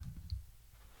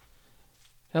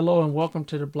Hello and welcome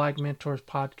to the Black Mentors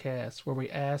Podcast, where we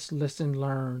ask, listen,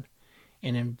 learn,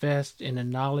 and invest in the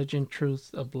knowledge and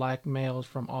truth of black males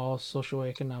from all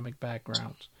socioeconomic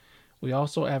backgrounds. We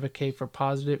also advocate for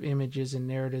positive images and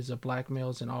narratives of black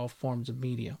males in all forms of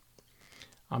media.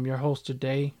 I'm your host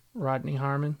today, Rodney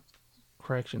Harmon.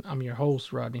 Correction, I'm your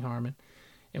host, Rodney Harmon,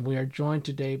 and we are joined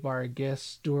today by our guest,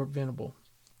 Stuart Venable.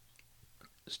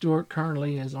 Stuart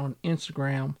currently is on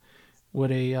Instagram with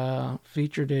a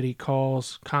feature that he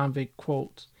calls Convict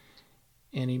Quotes,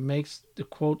 and he makes the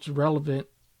quotes relevant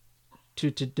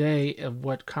to today of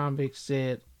what convicts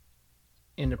said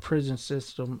in the prison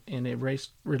system, and it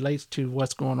relates to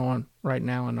what's going on right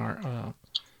now in our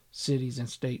cities and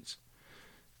states.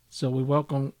 So we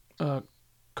welcome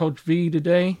Coach V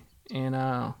today,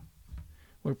 and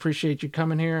we appreciate you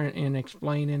coming here and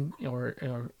explaining, or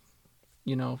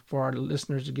for our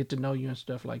listeners to get to know you and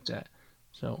stuff like that.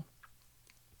 So,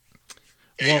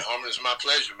 Hey, Harmon, it's my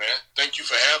pleasure, man. Thank you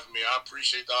for having me. I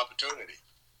appreciate the opportunity.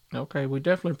 Okay, we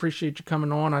definitely appreciate you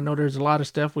coming on. I know there's a lot of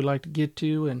stuff we like to get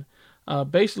to, and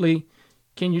basically,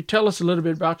 can you tell us a little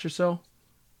bit about yourself?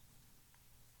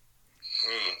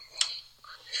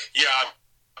 Yeah, I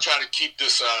try to keep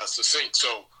this succinct.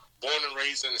 So, born and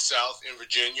raised in the South in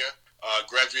Virginia,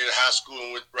 graduated high school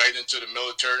and went right into the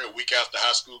military a week after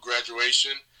high school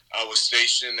graduation. I was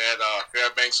stationed at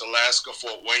Fairbanks, Alaska,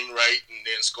 Fort Wainwright, and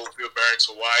then Schofield Barracks,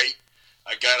 Hawaii.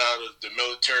 I got out of the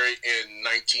military in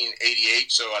 1988,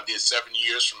 so I did 7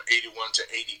 years from 81 to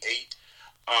 88.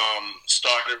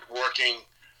 Started working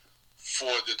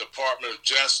for the Department of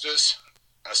Justice.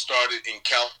 I started in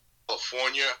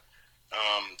California,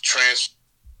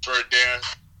 transferred there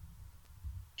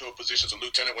to a position as a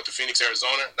lieutenant, went to Phoenix,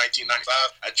 Arizona, 1995.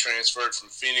 I transferred from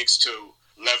Phoenix to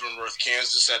Leavenworth,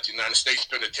 Kansas at the United States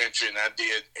Penitentiary, and I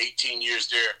did 18 years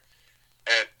there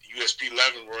at USP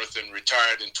Leavenworth and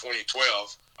retired in 2012.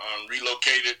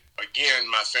 Relocated again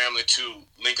my family to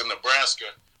Lincoln,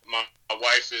 Nebraska. My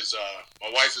wife is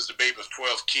the baby of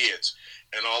 12 kids,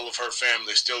 and all of her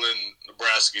family is still in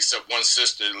Nebraska except one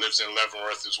sister that lives in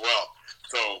Leavenworth as well.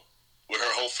 So with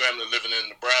her whole family living in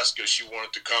Nebraska, she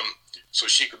wanted to come so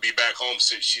she could be back home.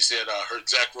 So she said her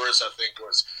exact words, I think,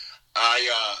 was,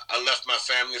 I left my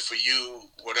family for you,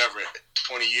 whatever,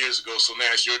 20 years ago, so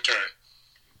now it's your turn.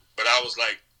 But I was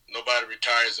like, nobody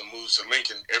retires and moves to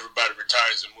Lincoln. Everybody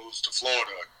retires and moves to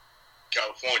Florida,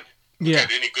 California. Look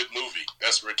at any good movie.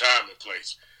 That's a retirement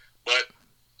place. But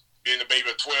being a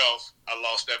baby of 12, I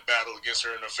lost that battle against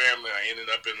her and her family. I ended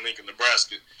up in Lincoln,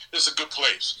 Nebraska. It's a good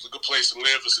place. It's a good place to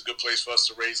live. It's a good place for us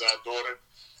to raise our daughter.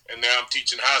 And now I'm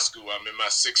teaching high school. I'm in my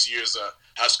 6 years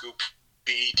high school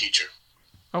PE teacher.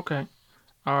 Okay.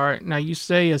 All right. Now you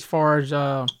say as far as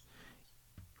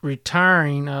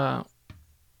retiring,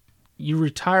 you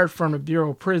retired from the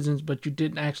Bureau of Prisons, but you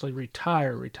didn't actually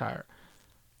retire.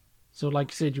 So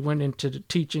like you said, you went into the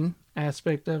teaching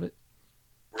aspect of it?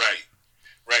 Right.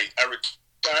 I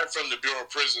retired from the Bureau of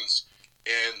Prisons,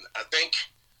 and I think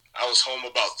I was home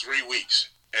about 3 weeks.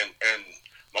 And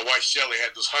my wife, Shelly,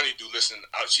 had this honeydew list, and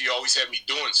she always had me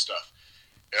doing stuff.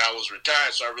 And I was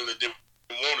retired, so I really didn't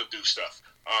want to do stuff.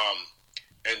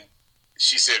 And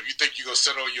she said, if you think you're going to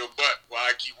sit on your butt while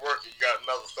I keep working, you got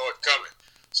another thought coming.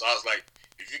 So I was like,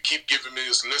 if you keep giving me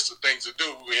this list of things to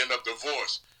do, we end up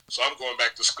divorced. So I'm going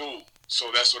back to school. So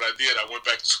that's what I did. I went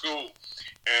back to school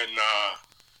and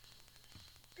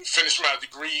finished my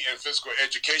degree in physical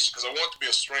education because I want to be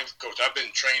a strength coach. I've been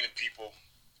training people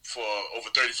for over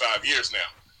 35 years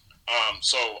now.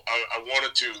 So I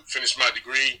wanted to finish my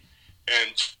degree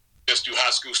and just do high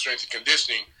school strength and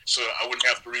conditioning so I wouldn't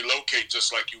have to relocate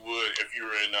just like you would if you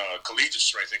were in collegiate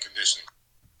strength and conditioning.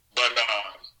 But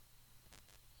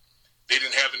they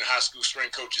didn't have any high school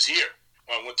strength coaches here.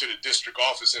 I went to the district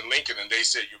office in Lincoln, and they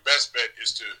said your best bet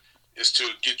is to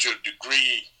get your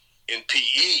degree in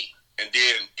PE and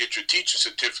then get your teaching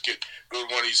certificate, go to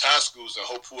one of these high schools, and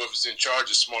hope whoever's in charge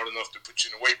is smart enough to put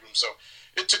you in the weight room. So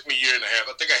it took me a year and a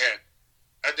half. I think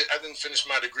I didn't finish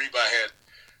my degree, but I had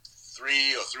 3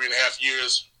 or 3.5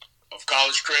 years of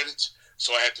college credits.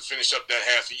 So I had to finish up that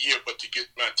half a year, but to get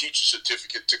my teacher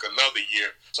certificate took another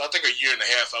year. So I think a year and a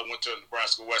half I went to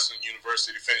Nebraska Wesleyan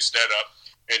University, finished that up,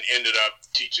 and ended up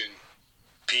teaching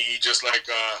PE just like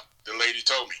the lady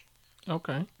told me.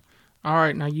 Okay. All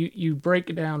right. Now you break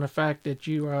it down the fact that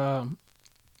you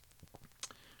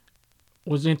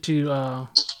was into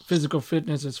physical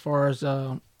fitness as far as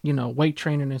weight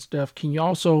training and stuff. Can you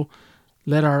also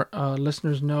let our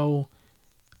listeners know?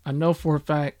 I know for a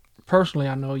fact, personally,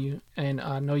 I know you, and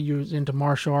I know you was into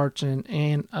martial arts and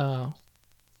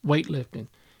weightlifting.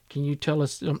 Can you tell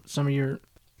us some of your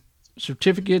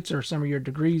certificates or some of your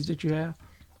degrees that you have?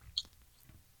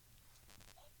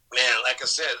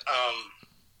 said,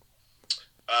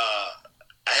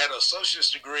 I had an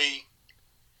associate's degree.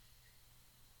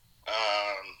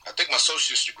 I think my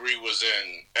associate's degree was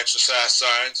in exercise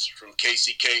science from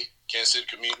KCK, Kansas City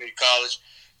Community College.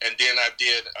 And then I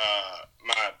did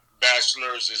my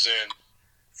bachelor's is in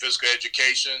physical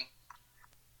education.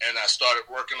 And I started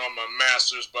working on my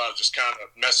master's, but I was just kind of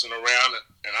messing around.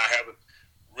 And I haven't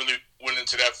really went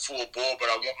into that full bore, but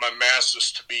I want my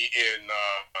master's to be in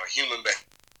human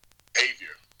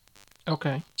behavior.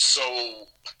 Okay. So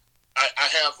I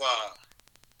have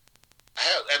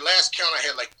at last count I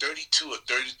had like 32 or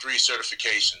 33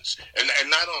 certifications, and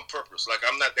not on purpose. Like,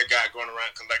 I'm not that guy going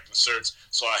around collecting certs,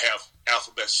 so I have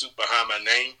alphabet soup behind my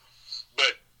name.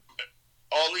 But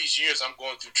all these years I'm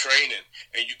going through training,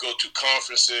 and you go to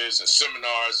conferences and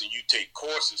seminars and you take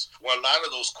courses. Well, a lot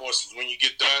of those courses, when you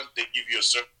get done, they give you a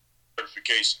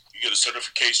certification. You get a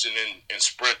certification in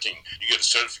sprinting. You get a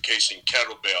certification in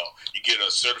kettlebell. You get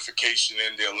a certification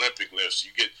in the Olympic lifts.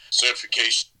 You get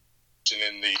certification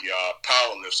in the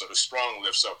power lifts or the strong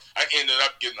lifts. So I ended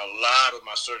up getting a lot of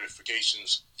my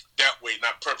certifications that way,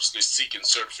 not purposely seeking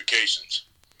certifications.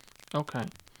 Okay.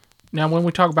 Now, when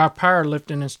we talk about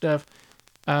powerlifting and stuff,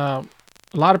 a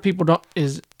lot of people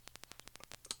is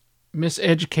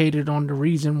miseducated on the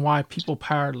reason why people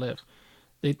powerlift.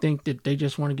 They think that they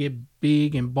just want to get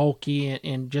big and bulky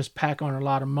and just pack on a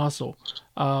lot of muscle.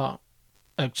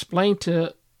 Explain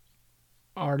to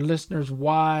our listeners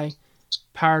why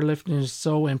powerlifting is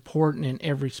so important in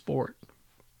every sport.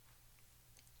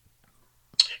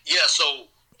 Yeah, so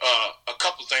a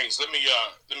couple things. Let me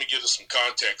give us some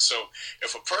context. So,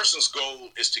 if a person's goal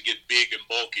is to get big and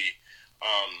bulky,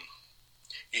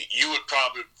 you would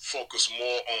probably focus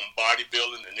more on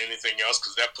bodybuilding than anything else,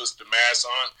 because that puts the mass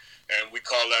on, and we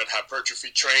call that hypertrophy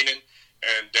training,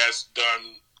 and that's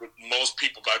done with most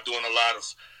people by doing a lot of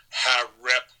high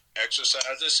rep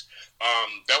exercises.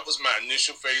 That was my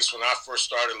initial phase when I first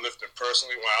started lifting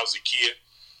personally when I was a kid,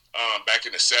 back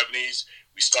in the 70s.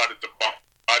 We started the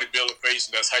bodybuilding phase,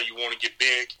 and that's how you want to get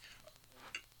big.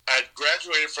 I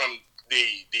graduated from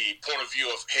the point of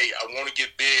view of, hey, I want to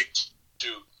get big,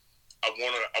 to I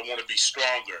want to be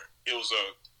stronger. It was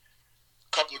a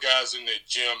couple of guys in the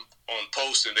gym on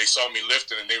post, and they saw me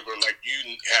lifting, and they were like,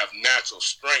 you have natural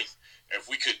strength. If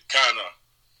we could kind of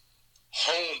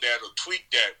hone that or tweak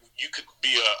that, you could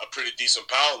be a pretty decent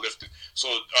power lifter. So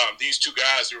these two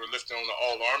guys who were lifting on the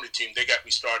All-Army team, they got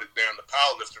me started down the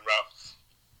powerlifting route.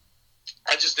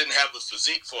 I just didn't have the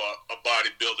physique for a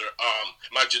bodybuilder.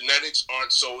 My genetics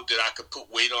aren't so that I could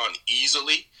put weight on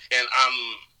easily, and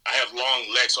I have long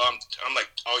legs, so I'm like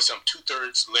always, I'm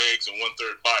 2/3 legs and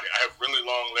 1/3 body. I have really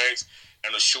long legs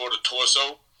and a shorter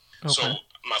torso. Okay. So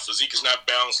my physique is not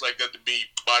balanced like that to be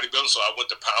bodybuilding. So I went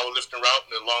the powerlifting route,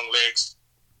 and the long legs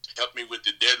helped me with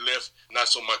the deadlift, not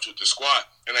so much with the squat.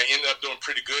 And I ended up doing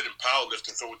pretty good in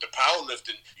powerlifting. So with the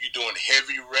powerlifting, you're doing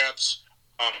heavy reps,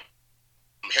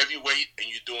 heavy weight, and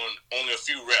you're doing only a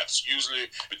few reps, usually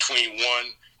between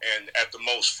 1 and at the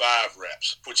most 5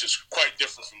 reps, which is quite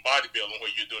different from bodybuilding, where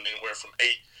you're doing anywhere from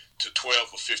 8 to 12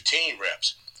 or 15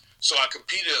 reps. So I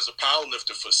competed as a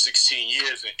powerlifter for 16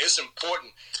 years, and it's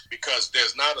important because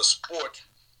there's not a sport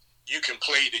you can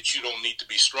play that you don't need to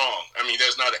be strong. I mean,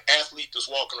 there's not an athlete that's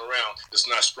walking around that's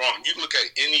not strong. You look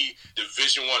at any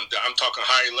Division I, I'm talking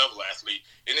higher level athlete,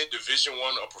 any Division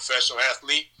I or professional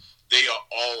athlete, they are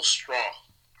all strong.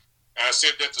 And I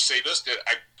said that to say this, that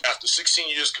after 16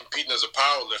 years competing as a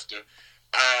powerlifter,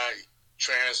 I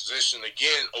transitioned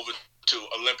again over to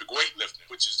Olympic weightlifting,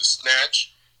 which is the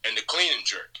snatch and the clean and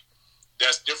jerk.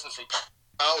 That's different from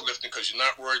powerlifting because you're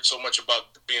not worried so much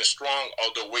about being strong,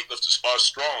 although weightlifters are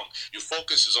strong. Your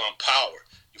focus is on power.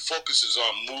 Your focus is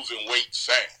on moving weight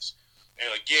fast. And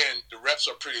again, the reps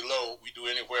are pretty low. We do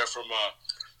anywhere from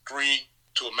 3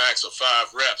 to a max of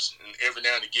 5 reps. And every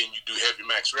now and again, you do heavy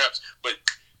max reps. But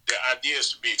the idea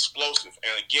is to be explosive.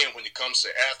 And again, when it comes to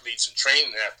athletes and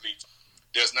training athletes,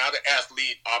 there's not an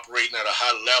athlete operating at a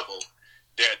high level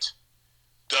that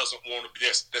doesn't want to be,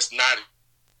 that's not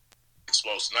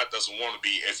explosive, not doesn't want to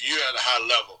be. If you're at a high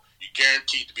level, you're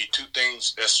guaranteed to be 2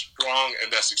 things: that's strong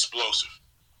and that's explosive.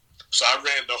 So I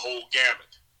ran the whole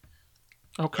gamut.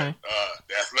 Okay. But,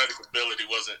 the athletic ability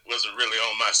wasn't really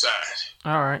on my side.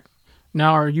 All right.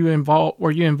 Now, were you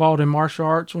involved in martial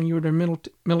arts when you were in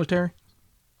the military?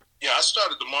 Yeah, I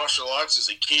started the martial arts as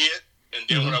a kid, and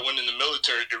then when I went in the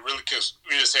military, it really, because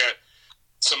we just had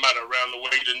somebody around the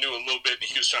way that knew a little bit, and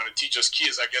he was trying to teach us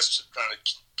kids, I guess, trying to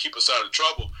keep us out of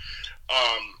trouble.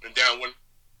 And then I went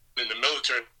in the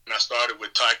military, and I started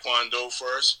with Taekwondo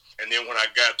first, and then when I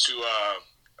got to,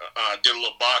 did a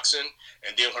little boxing,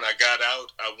 and then when I got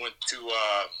out, I went to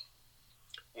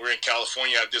we're in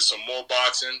California. I did some more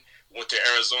boxing. Went to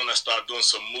Arizona. I started doing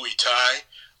some Muay Thai.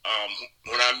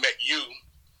 When I met you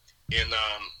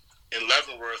in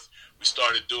Leavenworth, we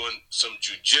started doing some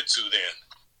jiu-jitsu then.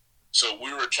 So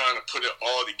we were trying to put it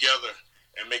all together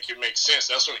and make it make sense.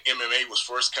 That's when MMA was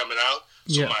first coming out.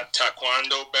 So my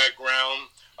Taekwondo background,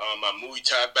 my Muay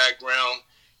Thai background,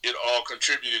 it all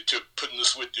contributed to putting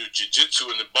us with the jiu-jitsu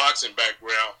and the boxing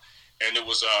background. And it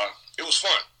was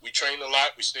fun. We trained a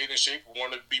lot. We stayed in shape. We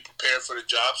wanted to be prepared for the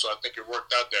job. So I think it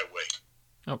worked out that way.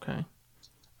 Okay.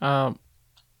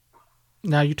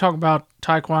 Now you talk about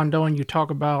Taekwondo and you talk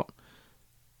about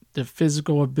the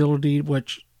physical ability,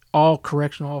 which all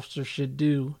correctional officers should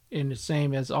do, in the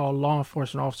same as all law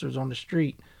enforcement officers on the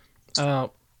street.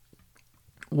 What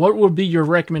would be your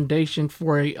recommendation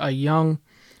for a young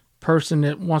person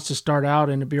that wants to start out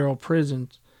in the Bureau of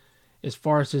Prisons as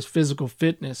far as his physical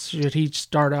fitness? Should he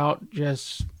start out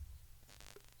he's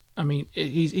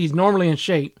normally in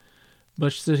shape,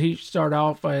 but should he start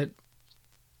off in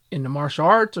the martial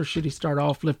arts, or should he start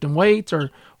off lifting weights,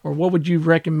 or what would you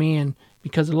recommend?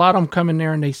 Because a lot of them come in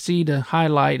there and they see the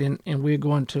highlight, and we're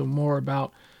going to more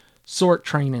about SORT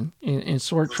training. And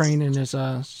SORT training is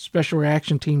a special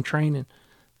reaction team training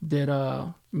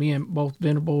that me and both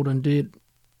Venerable did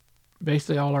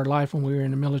basically all our life when we were in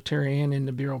the military and in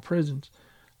the Bureau of Prisons.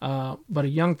 But a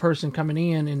young person coming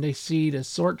in and they see the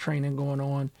SORT training going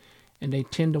on and they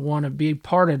tend to want to be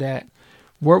part of that.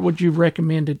 What would you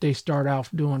recommend that they start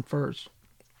off doing first?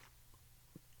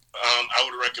 I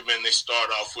would recommend they start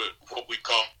off with what we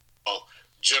call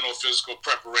general physical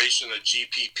preparation, or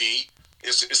GPP.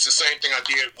 It's the same thing I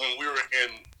did when we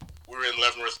were in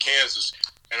Leavenworth, Kansas,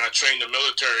 and I trained the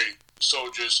military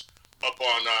soldiers up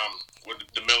on with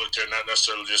the military, not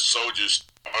necessarily just soldiers,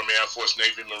 Army, Air Force,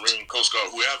 Navy, Marine, Coast Guard,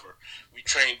 whoever. We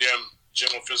trained them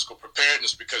general physical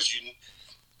preparedness because you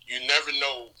never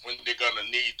know when they're going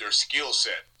to need their skill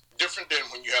set. Different than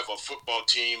when you have a football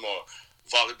team or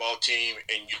volleyball team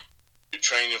and you're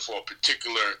training for a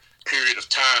particular period of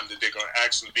time that they're going to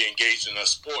actually be engaged in a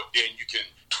sport, then you can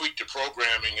tweak the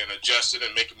programming and adjust it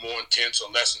and make it more intense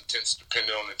or less intense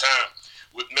depending on the time.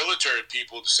 With military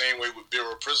people, the same way with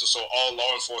Bureau of Prisons, so all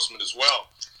law enforcement as well,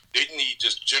 they need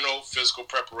just general physical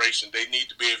preparation. They need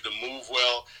to be able to move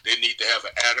well. They need to have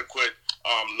an adequate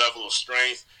level of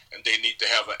strength, and they need to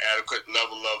have an adequate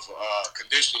level of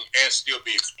conditioning and still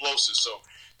be explosive. So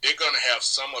they're going to have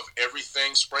some of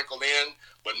everything sprinkled in,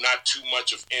 but not too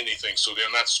much of anything. So they're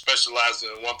not specializing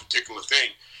in one particular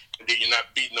thing, and then you're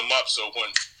not beating them up. So when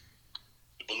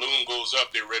the balloon goes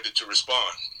up, they're ready to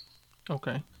respond.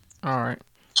 Okay. All right.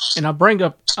 And I bring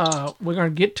up, we're going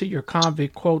to get to your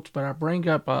convict quotes, but I bring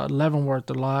up Leavenworth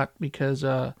a lot because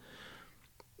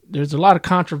there's a lot of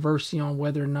controversy on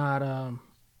whether or not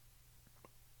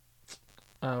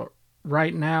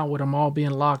right now with them all being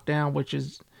locked down, which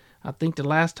is, I think the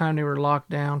last time they were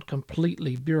locked down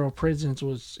completely, Bureau of Prisons,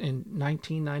 was in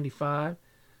 1995.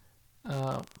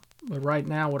 But right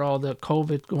now with all the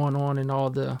COVID going on and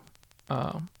all the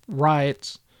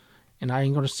riots, and I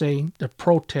ain't going to say the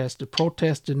protest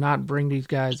did not bring these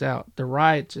guys out. The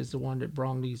riots is the one that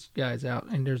brought these guys out.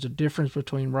 And there's a difference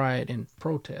between riot and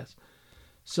protest.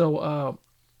 So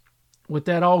with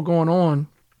that all going on,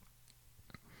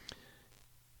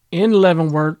 in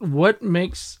Leavenworth, what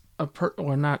makes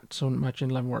or not so much in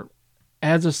Leavenworth,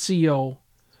 as a CO,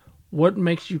 what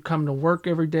makes you come to work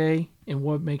every day and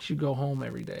what makes you go home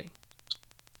every day?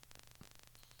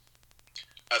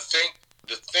 I think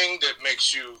the thing that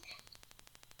makes you,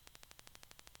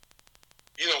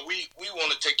 we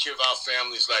want to take care of our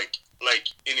families like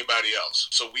anybody else.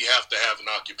 So we have to have an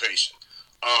occupation,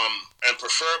 and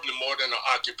preferably more than an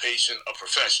occupation, a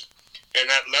profession. And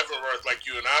at Leavenworth, like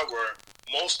you and I were,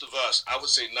 most of us, I would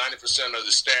say 90% of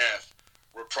the staff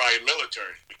were prior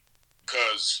military,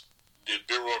 because the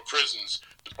Bureau of Prisons,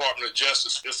 Department of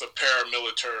Justice, is a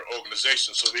paramilitary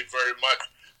organization. So they very much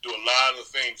do a lot of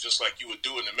things just like you would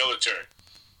do in the military.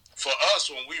 For us,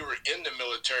 when we were in the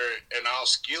military and our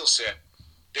skill set,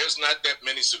 there's not that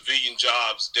many civilian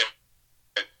jobs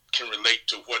that can relate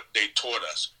to what they taught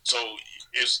us. So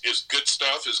it's good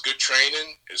stuff, it's good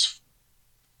training, it's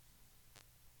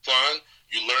fun.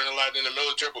 You learn a lot in the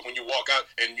military, but when you walk out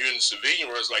and you're in the civilian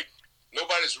world, it's like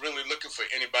nobody's really looking for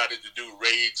anybody to do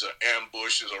raids or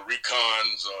ambushes or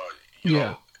recons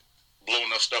or,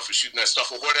 blowing up stuff or shooting that stuff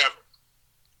or whatever.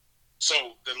 So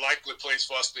the likely place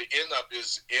for us to end up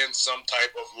is in some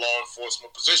type of law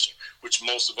enforcement position, which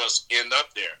most of us end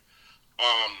up there.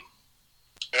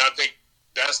 And I think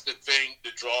that's the thing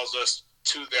that draws us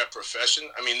to their profession.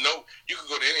 I mean, no, you can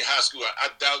go to any high school. I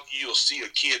doubt you'll see a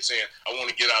kid saying, I want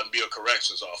to get out and be a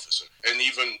corrections officer. And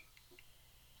even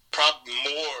probably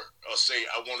more say,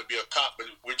 I want to be a cop, but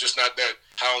we're just not that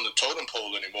high on the totem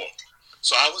pole anymore.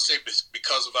 So I would say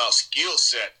because of our skill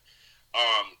set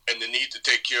and the need to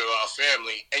take care of our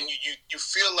family, and you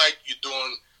feel like you're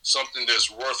doing something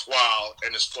that's worthwhile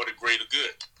and it's for the greater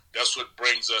good. That's what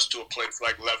brings us to a place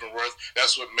like Leavenworth.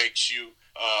 That's what makes you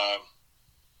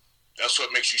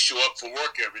show up for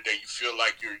work every day. You feel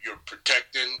like you're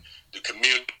protecting the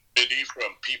community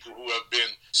from people who have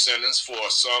been sentenced for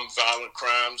some violent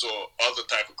crimes or other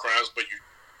type of crimes, but you're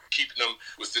keeping them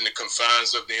within the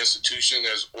confines of the institution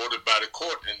as ordered by the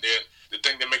court. And then the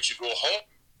thing that makes you go home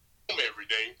every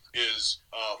day is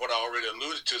what I already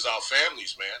alluded to, is our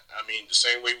families, man. I mean, the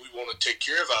same way we want to take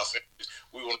care of our families,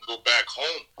 we want to go back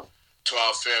home to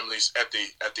our families at the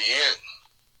end.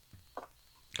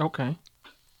 Okay.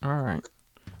 All right.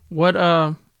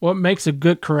 What makes a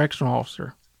good correctional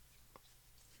officer?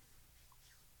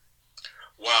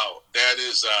 Wow, that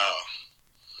is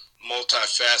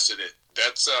multifaceted.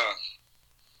 That's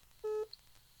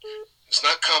it's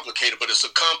not complicated, but it's a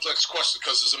complex question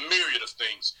because there's a myriad of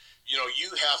things. You know, you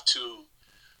have to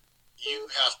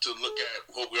look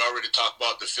at what we already talked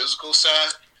about, the physical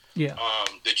side. Yeah.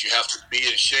 That you have to be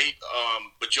in shape,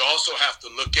 but you also have to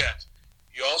look at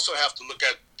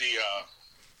the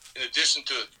in addition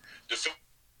to the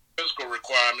physical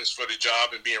requirements for the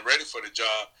job and being ready for the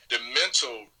job, the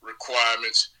mental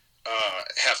requirements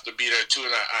have to be there too.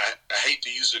 And I hate to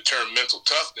use the term mental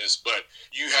toughness, but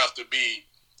you have to be,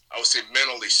 I would say,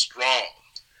 mentally strong.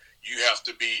 You have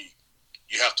to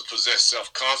possess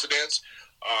self-confidence.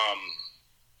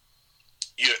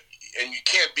 And you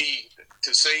can't be,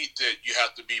 to say that you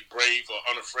have to be brave or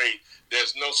unafraid,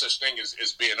 there's no such thing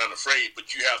as being unafraid,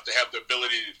 but you have to have the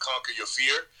ability to conquer your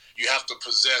fear. You have to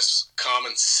possess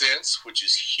common sense, which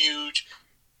is huge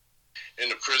in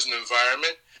the prison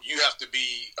environment. You have to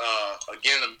be,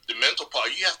 again, the mental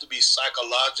part, you have to be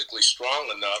psychologically strong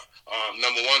enough,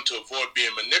 number one, to avoid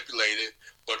being manipulated,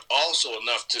 but also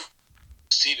enough to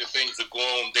see the things that go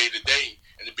on day to day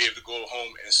and to be able to go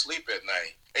home and sleep at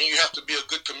night. And you have to be a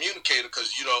good communicator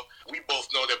because, you know, we both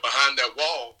know that behind that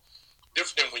wall,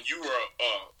 different than when you were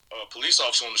a police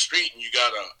officer on the street and you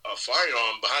got a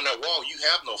firearm, behind that wall, you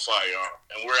have no firearm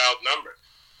and we're outnumbered.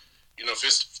 You know, if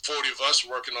it's 40 of us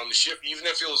working on the shift, even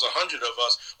if it was 100 of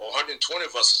us or 120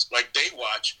 of us, like day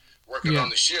watch, working on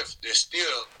the shift, there's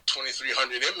still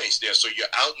 2,300 inmates there. So you're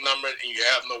outnumbered and you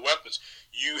have no weapons.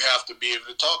 You have to be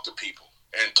able to talk to people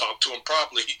and talk to them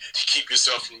properly to keep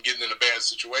yourself from getting in a bad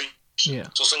situation. Yeah.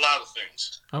 So it's a lot of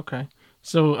things. Okay.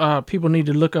 So people need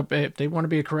to look up, if they want to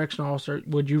be a correctional officer,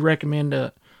 would you recommend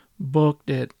a book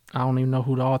that, I don't even know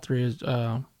who the author is,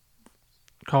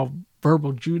 called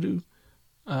Verbal Judo?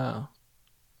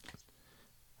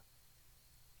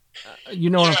 You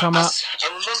know what I'm talking about?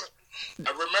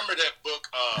 I remember that book,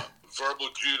 Verbal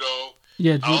Judo.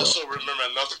 Yeah, Judo. I also remember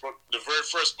another book. The very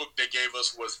first book they gave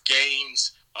us was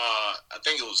Games. I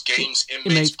think it was Games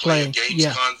Inmates Play, or Games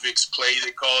Convicts Play,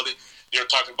 they called it. They were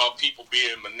talking about people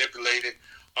being manipulated.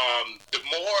 The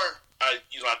more I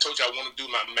told you I want to do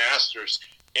my master's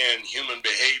in human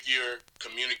behavior,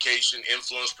 communication,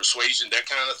 influence, persuasion, that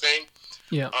kind of thing.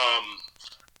 Yeah.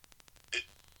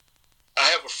 I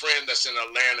have a friend that's in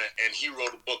Atlanta, and he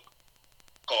wrote a book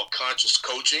called Conscious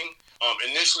Coaching.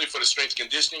 Initially for the strength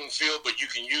conditioning field, but you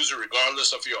can use it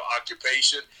regardless of your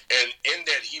occupation. And in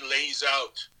that, he lays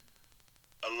out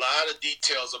a lot of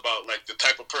details about like the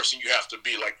type of person you have to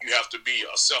be. Like you have to be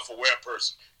a self-aware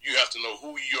person. You have to know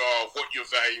who you are, what your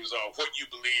values are, what you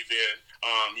believe in.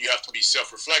 You have to be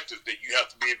self-reflective, that you have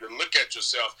to be able to look at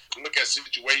yourself, look at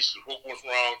situations, what was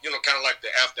wrong, kind of like the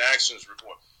after actions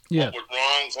report. Yeah. What went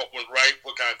wrong, what went right,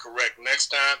 what can I correct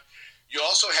next time. You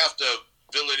also have to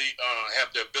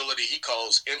have the ability he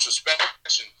calls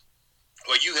introspection,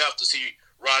 where you have to see,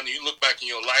 Rodney, you look back in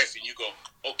your life and you go,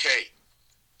 okay,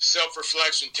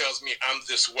 self-reflection tells me I'm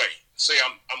this way. Say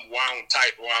I'm wound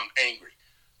tight or I'm angry.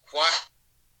 Why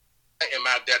am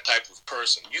I that type of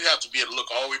person? You have to be able to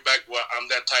look all the way back where I'm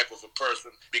that type of a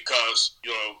person because,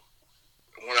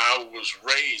 when I was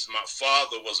raised, my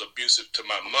father was abusive to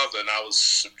my mother and I was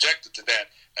subjected to that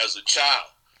as a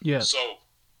child. Yeah. So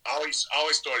I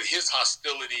always thought his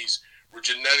hostilities were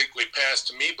genetically passed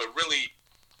to me, but really,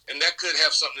 and that could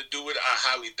have something to do with it. I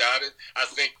highly doubt it. I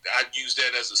think I'd use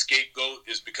that as a scapegoat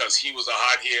is because he was a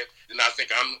hothead, and I think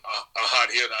I'm a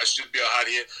hothead. I should be a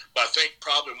hothead, but I think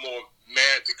probably more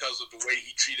mad because of the way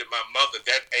he treated my mother.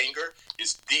 That anger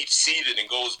is deep-seated and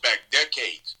goes back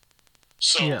decades.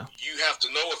 So You have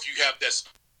to know if you have that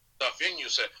stuff in you.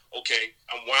 Say, okay,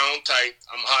 I'm wound tight,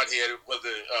 I'm hot-headed, whether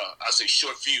I say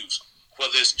short fuse,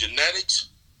 whether it's genetics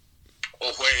or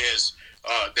whereas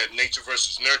that nature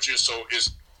versus nurture. So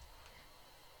it's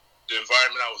the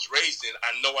environment I was raised in.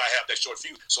 I know I have that short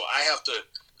fuse. So I have to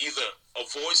either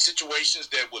avoid situations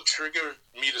that will trigger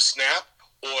me to snap,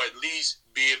 or at least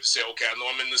be able to say, okay, I know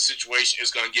I'm in this situation,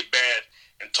 it's going to get bad,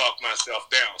 and talk myself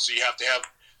down. So you have to have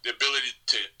the ability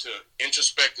to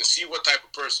introspect and see what type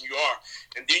of person you are.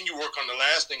 And then you work on the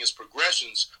last thing is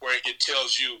progressions, where it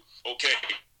tells you, okay,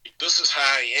 this is how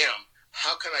I am.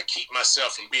 How can I keep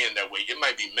myself from being that way? It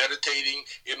might be meditating.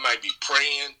 It might be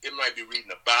praying. It might be reading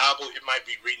the Bible. It might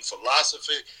be reading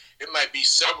philosophy. It might be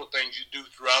several things you do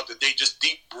throughout the day. Just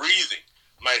deep breathing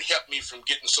might help me from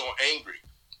getting so angry.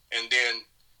 And then,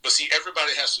 but see,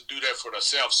 everybody has to do that for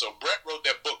themselves. So Brett wrote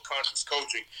that book, Conscious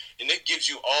Coaching, and it gives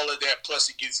you all of that. Plus,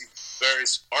 it gives you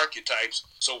various archetypes.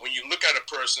 So when you look at a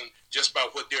person, just by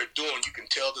what they're doing, you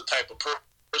can tell the type of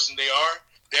person they are.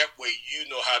 That way, you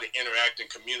know how to interact and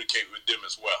communicate with them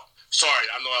as well. Sorry,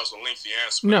 I know that was a lengthy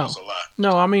answer, but it was a lot.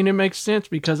 No, I mean, it makes sense,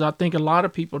 because I think a lot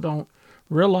of people don't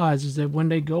realize is that when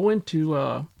they go into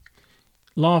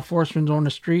law enforcement on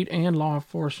the street and law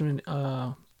enforcement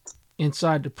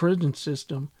inside the prison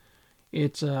system,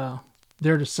 it's they're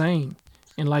the same.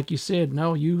 And like you said,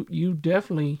 no, you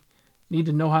definitely need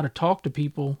to know how to talk to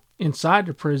people inside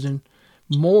the prison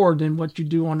more than what you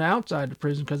do on the outside the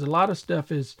prison, because a lot of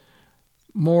stuff is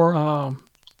more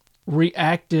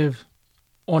reactive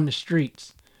on the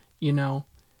streets.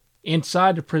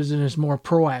 Inside the prison is more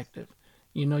proactive.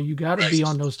 You got to be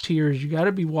on those tiers. You got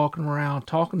to be walking around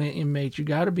talking to inmates. You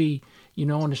got to be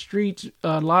on the streets.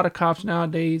 A lot of cops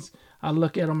nowadays, I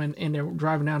look at them and they're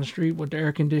driving down the street with the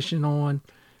air conditioning on,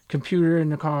 computer in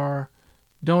the car,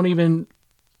 don't even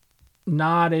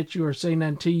nod at you or say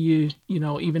nothing to you,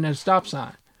 even at a stop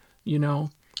sign.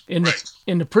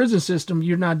 In the prison system,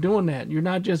 you're not doing that. You're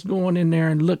not just going in there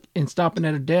and stopping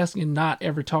at a desk and not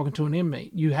ever talking to an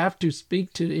inmate. You have to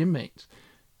speak to the inmates,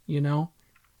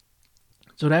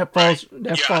 So that falls.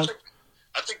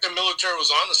 I think the military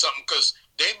was onto something, because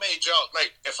they made y'all,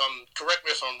 like, correct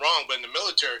me if I'm wrong, but in the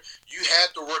military, you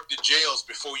had to work the jails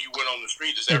before you went on the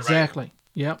street. Is that exactly.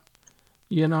 Right?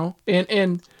 Yep.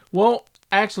 And well,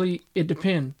 actually, it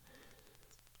depends.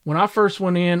 When I first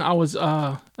went in, I was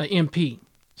an MP.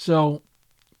 So,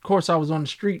 of course, I was on the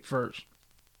street first.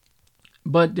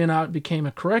 But then I became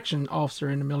a correction officer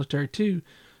in the military, too.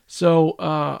 So,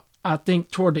 I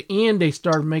think toward the end, they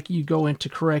started making you go into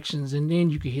corrections, and then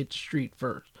you could hit the street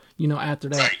first, after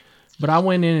that. Right. But I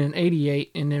went in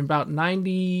 88, and then about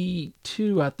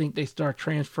 92, I think they started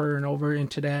transferring over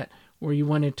into that, where you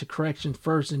went into corrections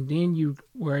first, and then you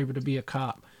were able to be a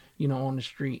cop, on the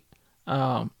street.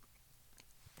 But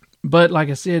like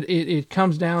I said, it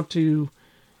comes down to,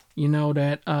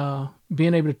 that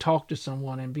being able to talk to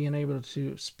someone and being able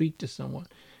to speak to someone.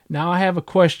 Now, I have a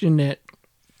question that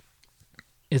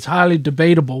is highly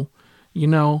debatable,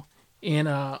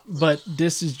 but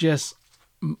this is just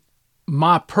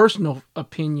my personal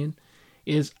opinion.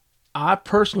 Is I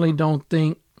personally don't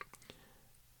think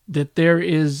that there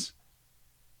is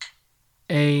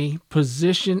a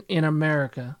position in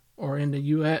America or in the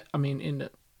U.S.,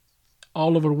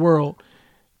 all over the world,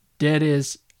 that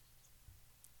is,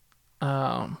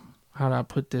 how do I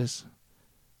put this?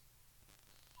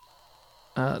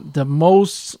 The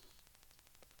most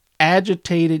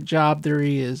agitated job there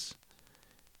is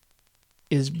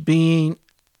being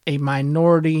a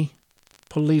minority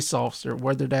police officer,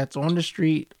 whether that's on the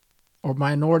street or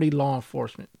minority law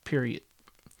enforcement, period.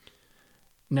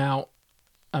 Now,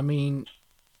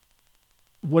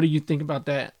 what do you think about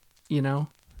that? No,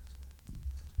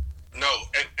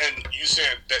 and you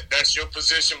said that's your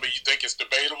position, but you think it's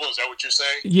debatable? Is that what you're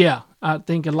saying? Yeah, I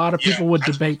think a lot of people would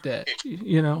debate that.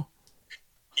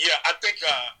 Yeah, I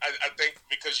think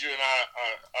because you and I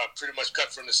are pretty much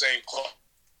cut from the same cloth,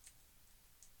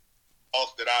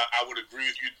 that I would agree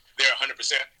with you there 100%.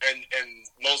 And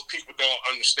most people don't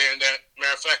understand that.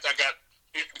 Matter of fact,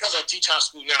 because I teach high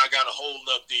school now, I got a hold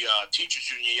of the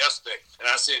teachers union yesterday, and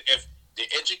I said, if the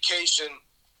education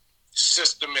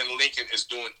system in Lincoln is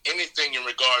doing anything in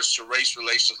regards to race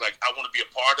relations, like, I want to be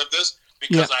a part of this,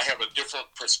 because I have a different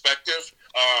perspective,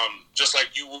 just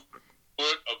like you would,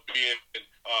 of being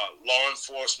law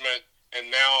enforcement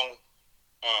and now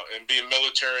and being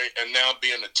military and now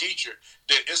being a teacher.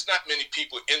 It's not many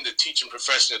people in the teaching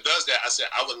profession that does that. I said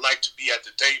I would like to be at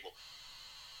the table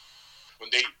when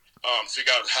they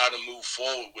figure out how to move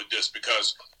forward with this,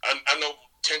 because I know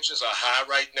tensions are high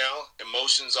right now,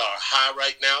 emotions are high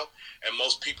right now, and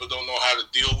most people don't know how to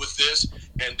deal with this,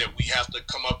 and that we have to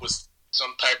come up with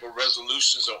some type of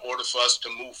resolutions in order for us to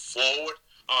move forward.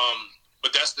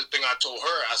 But that's the thing I told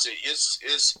her. I said,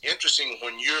 it's interesting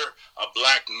when you're a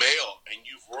black male and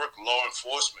you've worked law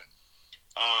enforcement.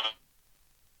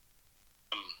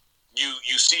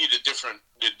 You see the different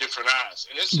eyes,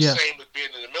 and it's the same with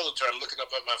being in the military. I'm looking up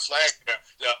at my flag.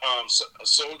 A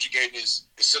soldier gave me is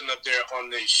sitting up there on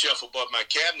the shelf above my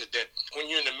cabinet. That when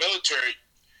you're in the military,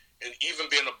 and even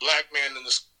being a black man in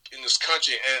this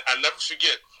country, and I never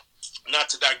forget. Not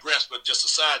to digress, but just a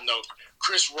side note.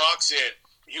 Chris Rock said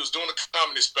he was doing a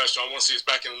comedy special. I want to say it's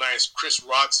back in the 90s. Chris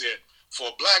Rock said, for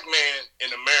a black man in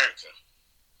America,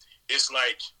 it's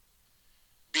like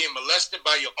being molested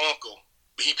by your uncle,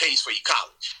 but he pays for your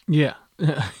college. Yeah.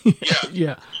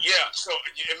 Yeah. So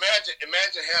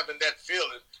imagine having that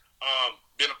feeling,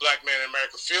 being a black man in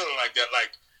America, feeling like that.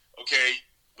 Like, okay,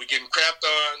 we're getting crapped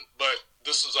on, but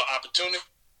this is an opportunity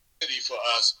for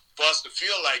us to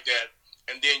feel like that.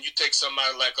 And then you take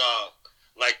somebody like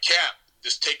Cap,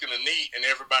 just taking a knee, and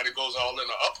everybody goes all in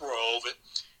an uproar over it.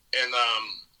 And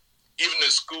even in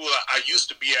school I used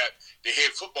to be at, the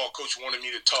head football coach wanted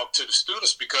me to talk to the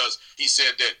students because he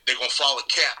said that they're going to follow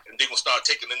Cap and they're going to start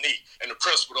taking the knee. And the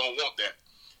principal don't want that.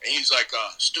 And he's like,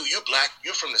 Stu, you're black.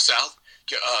 You're from the South.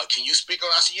 Can you speak on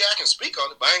it? I said, yeah, I can speak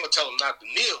on it, but I ain't going to tell them not to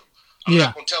kneel. I'm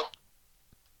not going to tell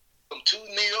them to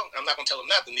kneel. I'm not going to tell them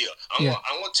not to kneel. I'm going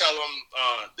to tell them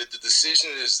that the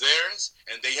decision is theirs,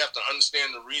 and they have to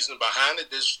understand the reason behind it.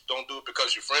 Just don't do it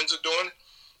because your friends are doing it,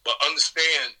 but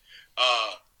understand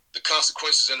the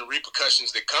consequences and the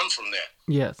repercussions that come from that.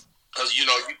 Yes. Because, you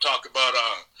talk about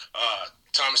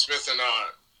Thomas Smith and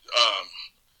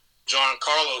John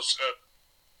Carlos,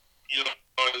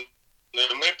 on the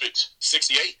Olympics,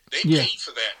 68, they paid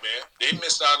for that, man. They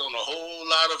missed out on a whole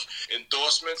lot of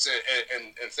endorsements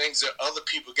and things that other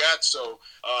people got. So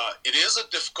it is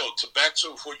back to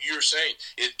what you're saying,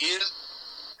 it is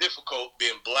difficult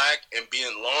being black and being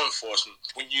law enforcement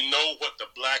when you know what the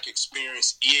black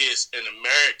experience is in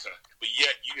America, but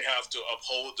yet you have to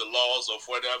uphold the laws of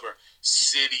whatever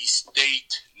city,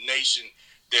 state, nation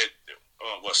that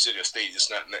city or state, it's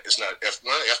not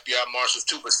FBI marshals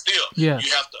too, but still, you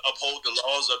have to uphold the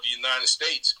laws of the United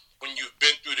States when you've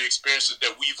been through the experiences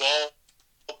that we've all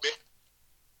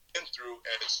been through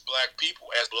as black people,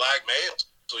 as black males.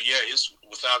 So it's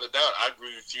without a doubt, I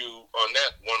agree with you on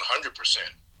that 100%.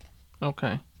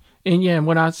 Okay. And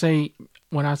when I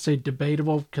say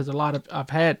debatable, because I've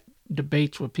had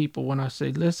debates with people when I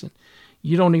say, listen,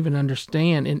 you don't even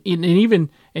understand. And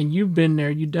you've been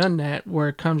there, you've done that, where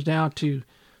it comes down to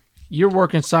you're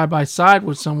working side by side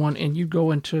with someone and you go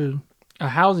into a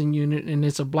housing unit and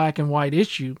it's a black and white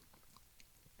issue.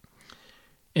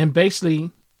 And basically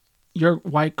your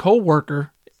white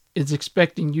coworker is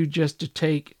expecting you just to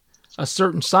take a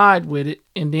certain side with it.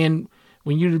 And then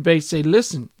when you debate, say,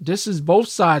 listen, this is both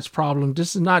sides' problem.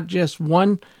 This is not just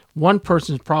one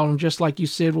person's problem. Just like you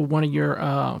said with one of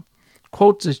your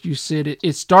quotes that you said,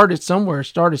 it started somewhere. It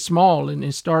started small, and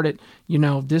it started,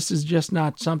 this is just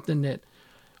not something that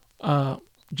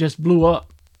just blew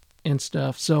up and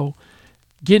stuff. So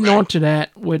getting on to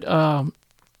that with one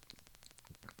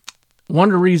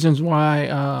of the reasons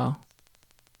why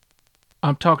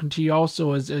I'm talking to you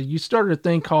also is you started a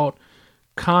thing called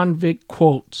Convict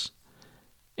Quotes.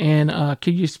 And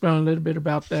can you explain a little bit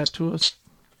about that to us?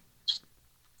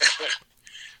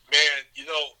 Man,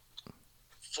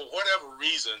 for whatever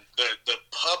reason, the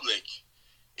public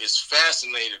is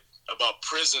fascinated about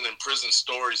prison and prison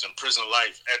stories and prison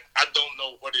life. And I don't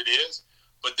know what it is,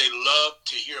 but they love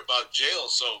to hear about jail.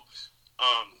 So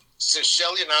since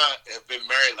Shelly and I have been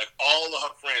married, like all of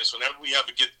her friends, whenever we have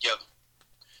a get together,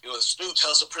 Stu,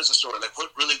 tell us a prison story, like what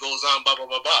really goes on, blah, blah,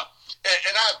 blah, blah.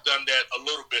 And I've done that a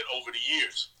little bit over the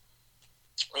years.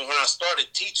 And when I started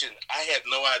teaching, I had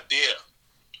no idea.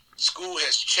 School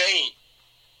has changed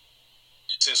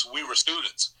since we were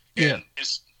students. And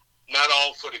it's not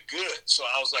all for the good. So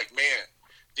I was like, man,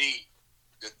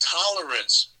 the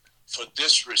tolerance for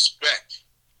disrespect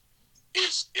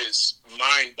is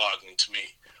mind-boggling to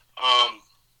me.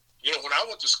 When I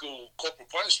went to school, corporal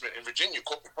punishment in Virginia,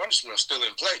 corporal punishment is still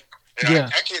in play. And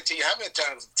I can't tell you how many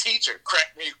times a teacher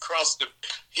cracked me across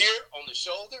here on the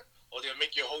shoulder, or they'll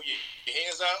make you hold your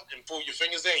hands out and pull your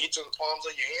fingers in, hit you on the palms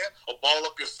of your hand, or ball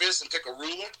up your fist and take a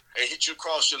ruler and hit you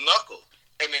across your knuckle.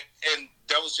 And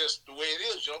that was just the way it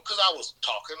is, because I was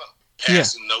talking,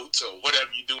 passing notes or whatever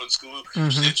you do in school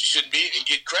that you shouldn't be, and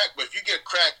get cracked. But if you get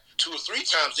cracked 2 or 3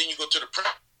 times, then you go to the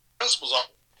principal's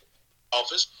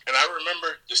office. And I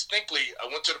remember distinctly, I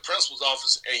went to the principal's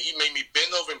office and he made me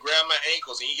bend over and grab my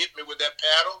ankles, and he hit me with that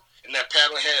paddle, and that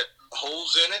paddle had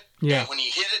holes in it. And when he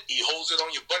hit it, he holds it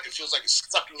on your butt. It feels like it's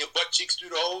sucking your butt cheeks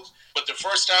through the holes. But the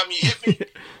first time he hit me,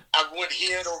 I went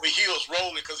head over heels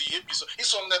rolling because he hit me. So he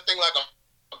swung that thing like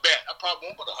a bat. I probably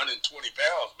won't put 120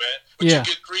 pounds, man. But you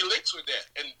get 3 licks with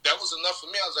that. And that was enough for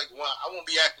me. I was like, well, I won't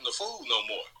be acting the fool no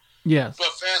more. Yes.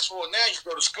 But fast forward now, you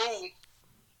go to school,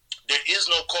 there is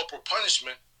no corporal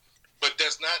punishment. But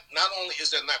there's not only is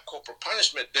there not corporal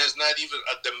punishment, there's not even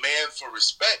a demand for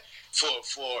respect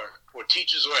for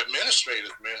teachers or administrators,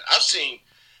 man. I've seen,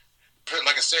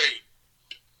 like I say,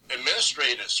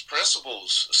 administrators,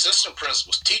 principals, assistant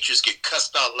principals, teachers get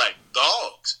cussed out like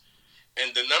dogs.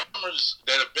 And the numbers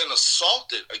that have been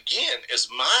assaulted, again, is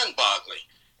mind-boggling.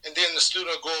 And then the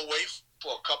student will go away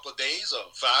for a couple of days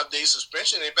or 5 days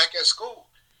suspension, and they're back at school.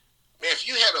 Man, if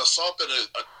you had assaulted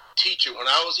a teacher when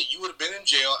I was you would have been in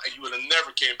jail, and you would have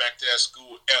never came back to that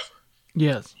school ever.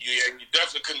 Yes. You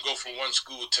definitely couldn't go from one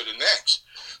school to the next.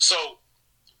 So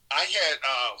I had,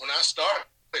 when I started,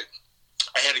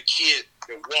 I had a kid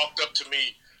that walked up to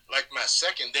me like my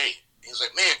second day. He was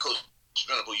like, man, Coach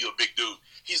Venable, you're a big dude.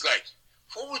 He's like,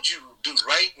 what would you do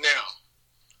right now?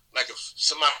 Like if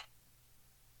somebody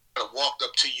walked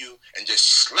up to you and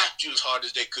just slapped you as hard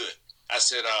as they could. I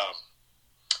said,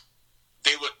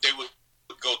 they would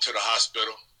go to the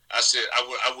hospital. I said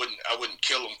I wouldn't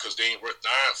kill them because they ain't worth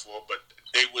dying for, but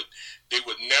they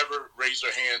would never raise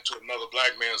their hand to another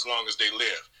black man as long as they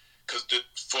live. Because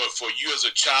for you as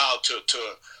a child to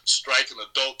strike an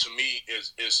adult, to me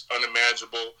is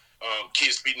unimaginable.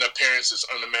 Kids beating up parents is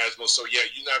unimaginable. So yeah,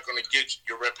 you're not going to get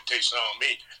your reputation on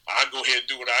me. I'll go ahead and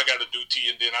do what I got to do to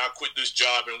you, and then I'll quit this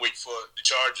job and wait for the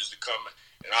charges to come,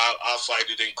 and I'll fight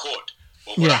it in court.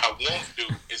 But what I won't do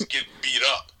is get beat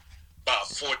up by a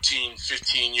 14,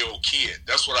 15-year-old kid.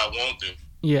 That's what I won't do.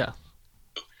 Yeah.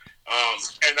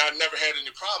 And I never had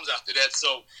any problems after that.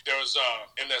 So there was,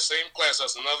 in that same class, there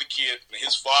was another kid, and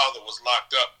his father was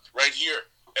locked up right here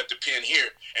at the pen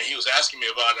here, and he was asking me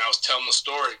about it. I was telling the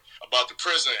story about the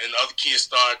prison, and the other kids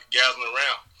started gathering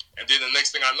around. And then the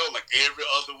next thing I know, like every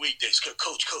other week, they said,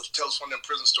 Coach, tell us one of them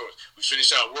prison stories. We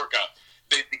finish our workout.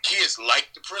 The kids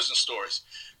liked the prison stories.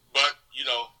 But, you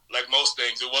know, like most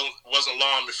things, it wasn't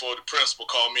long before the principal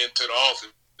called me into the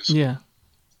office. Yeah.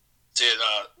 Said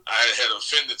I had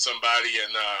offended somebody,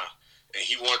 and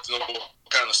he wanted to know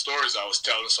what kind of stories I was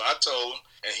telling. So I told him,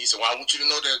 and he said, well, I want you to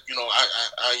know that, you know,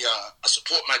 I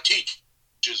support my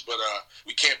teachers, but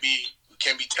we can't be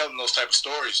telling those type of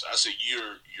stories. I said,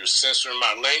 you're censoring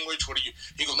my language. What are you?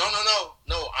 He goes, no.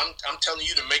 I'm telling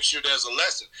you to make sure there's a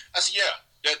lesson. I said, yeah,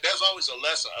 there's always a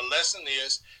lesson. A lesson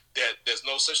is that there's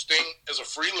no such thing as a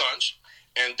free lunch,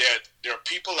 and that there are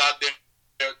people out there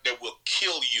that will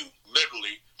kill you,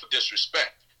 literally, for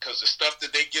disrespect. Because the stuff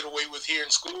that they get away with here in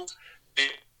school, they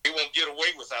won't get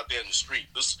away with out there in the street.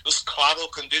 This coddle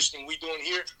conditioning we doing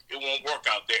here, it won't work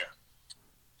out there.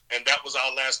 And that was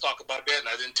our last talk about that, and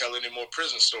I didn't tell any more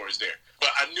prison stories there. But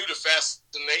I knew the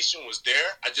fascination was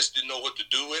there. I just didn't know what to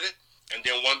do with it. And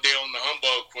then one day on the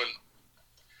humbug, when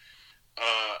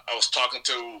I was talking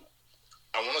to,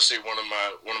 I want to say one of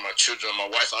my children, my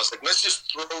wife, I was like, let's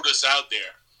just throw this out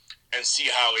there and see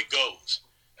how it goes.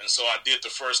 And so I did the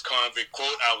first convict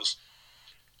quote. I was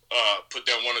put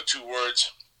down one or two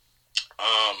words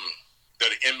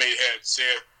that an inmate had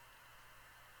said.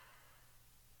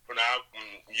 When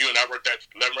you and I worked at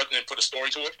Leavenworth, and then put a story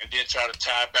to it, and then try to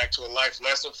tie it back to a life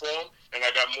lesson for them. And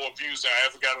I got more views than I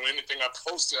ever got on anything I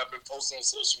posted. I've been posting on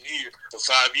social media for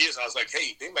 5 years. I was like,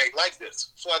 hey, they might like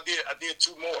this. So I did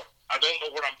 2 more. I don't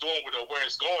know what I'm doing with it or where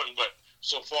it's going, but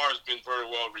so far it's been very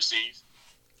well received.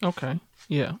 Okay,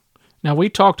 yeah. Now, we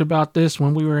talked about this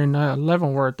when we were in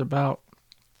Leavenworth about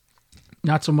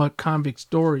not so much convict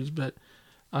stories, but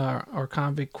or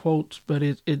convict quotes, but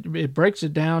it breaks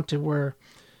it down to where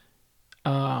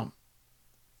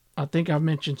I think I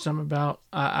mentioned something about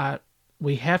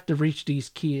we have to reach these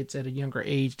kids at a younger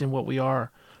age than what we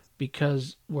are,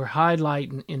 because we're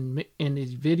highlighting in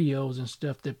these videos and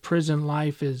stuff that prison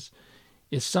life is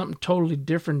something totally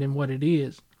different than what it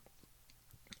is.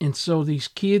 And so these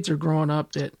kids are growing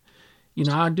up that, you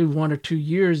know, I do 1 or 2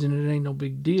 years and it ain't no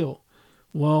big deal.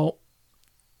 Well,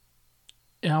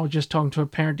 and I was just talking to a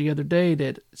parent the other day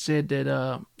that said that,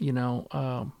 I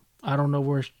don't know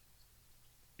where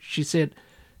she said,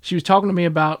 she was talking to me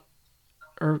about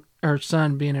her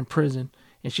son being in prison.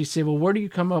 And she said, well, where do you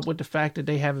come up with the fact that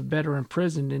they have it better in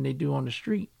prison than they do on the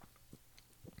street?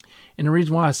 And the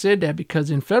reason why I said that, because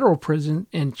in federal prison,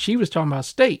 and she was talking about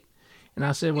state. And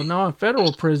I said, well, no, in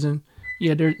federal prison,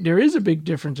 yeah, there is a big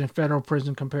difference in federal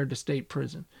prison compared to state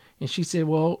prison. And she said,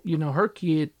 well, you know, her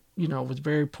kid, you know, was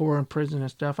very poor in prison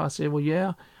and stuff. I said, well,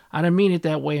 yeah, I didn't mean it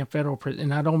that way in federal prison.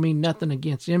 And I don't mean nothing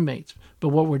against inmates. But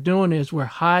what we're doing is we're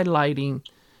highlighting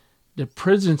the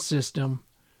prison system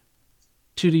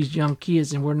to these young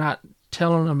kids, and we're not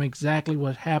telling them exactly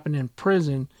what happened in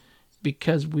prison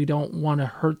because we don't want to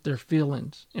hurt their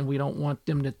feelings and we don't want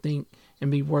them to think and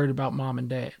be worried about mom and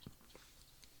dad.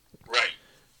 Right.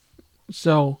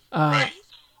 So I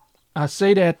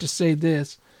say that to say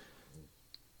this.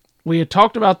 We had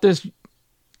talked about this,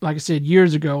 like I said,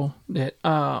 years ago, that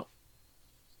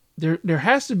there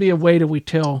has to be a way that we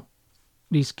tell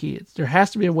these kids. There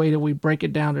has to be a way that we break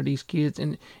it down to these kids.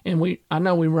 And I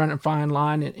know we run a fine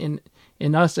line,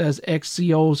 and us as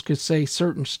ex-COs could say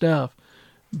certain stuff,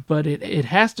 but it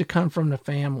has to come from the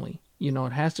family. You know,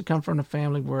 it has to come from the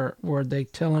family where they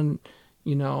telling,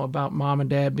 you know, about mom and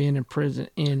dad being in prison.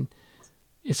 And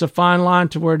it's a fine line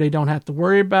to where they don't have to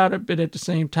worry about it, but at the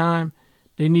same time,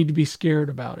 they need to be scared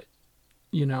about it,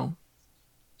 you know?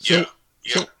 So,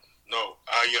 No,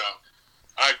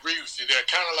 I agree with you there.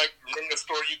 Kind of like, remember the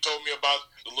story you told me about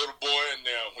the little boy and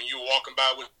when you were walking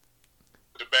by with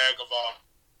the bag of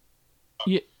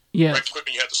yes. rec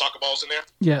equipment, you had the soccer balls in there?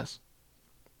 Yes.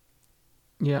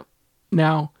 Yep.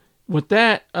 Now, with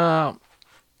that,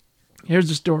 here's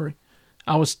the story.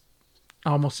 I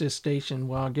almost said stationed.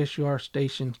 Well, I guess you are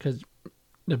stationed because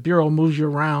the Bureau moves you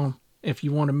around if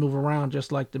you want to move around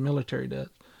just like the military does.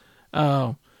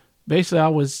 Basically, I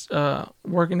was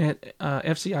working at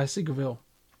FCI Seagoville,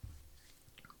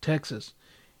 Texas,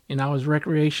 and I was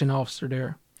recreation officer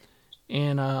there.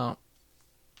 And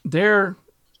there,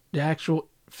 the actual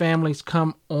families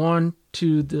come on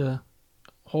to the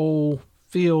whole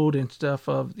field and stuff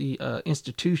of the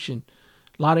institution.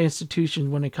 A lot of institutions,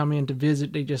 when they come in to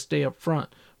visit, they just stay up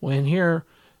front. Well, in here,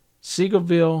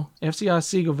 Seagoville, FCI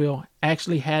Seagoville,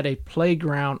 actually had a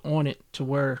playground on it to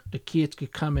where the kids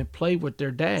could come and play with their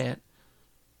dad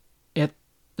at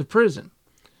the prison.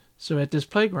 So at this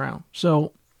playground.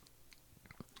 So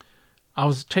I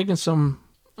was taking some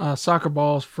soccer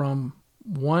balls from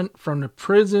the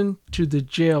prison to the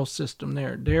jail system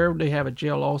there. There they have a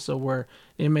jail also where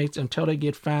inmates, until they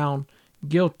get found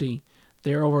guilty,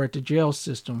 they're over at the jail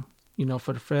system, you know,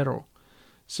 for the federal.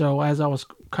 So as I was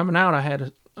coming out, I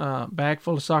had a bag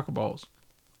full of soccer balls.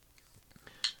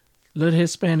 Little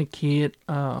Hispanic kid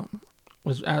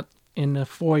was out in the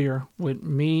foyer with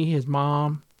me, his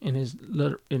mom, and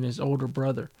his older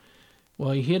brother.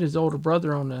 Well, he hit his older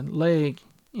brother on the leg,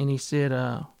 and he said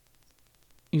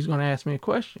he's going to ask me a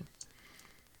question.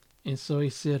 And so he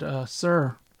said,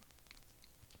 "Sir,"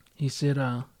 he said,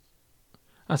 I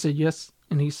said, "Yes."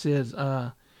 And he says,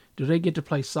 "Do they get to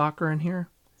play soccer in here?"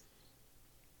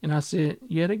 And I said,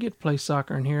 "Yeah, they get to play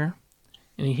soccer in here."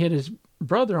 And he hit his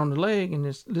brother on the leg, and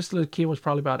this little kid was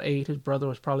probably about 8. His brother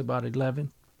was probably about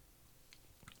 11.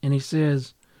 And he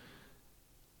says,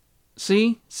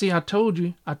 See, I told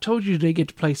you they get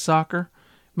to play soccer.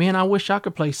 Man, I wish I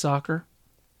could play soccer."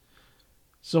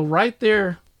 So right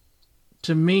there,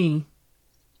 to me,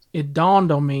 it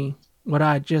dawned on me what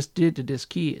I just did to this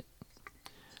kid.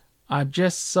 I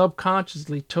just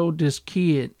subconsciously told this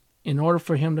kid, in order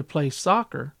for him to play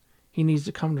soccer, he needs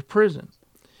to come to prison.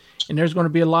 And there's going to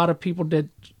be a lot of people that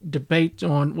debate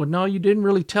on, well, no, you didn't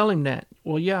really tell him that.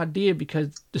 Well, yeah, I did,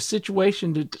 because the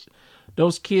situation that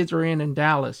those kids are in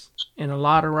Dallas, and a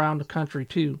lot around the country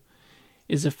too,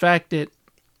 is the fact that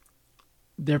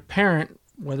their parent,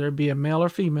 whether it be a male or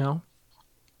female,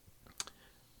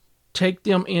 take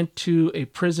them into a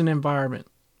prison environment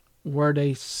where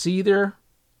they see their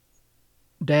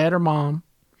dad or mom.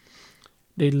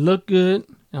 They look good.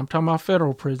 I'm talking about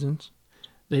federal prisons.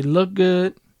 They look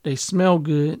good. They smell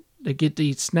good. They get to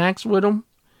eat snacks with them.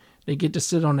 They get to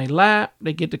sit on their lap.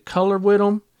 They get to color with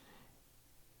them.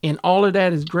 And all of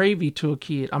that is gravy to a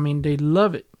kid. I mean, they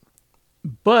love it.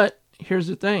 But here's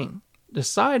the thing. The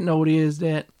side note is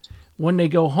that when they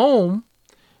go home,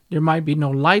 there might be no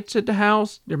lights at the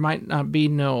house.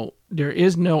 There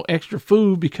is no extra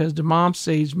food because the mom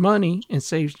saves money and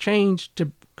saves change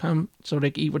to come so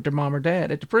they can eat with their mom or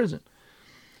dad at the prison.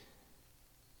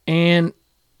 And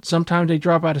sometimes they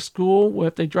drop out of school. Well,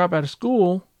 if they drop out of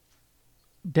school,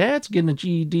 dad's getting a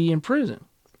GED in prison.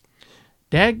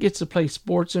 Dad gets to play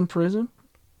sports in prison.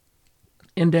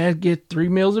 And dad gets 3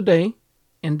 meals a day.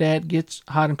 And dad gets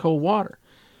hot and cold water.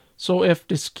 So if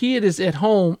this kid is at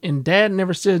home and dad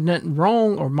never says nothing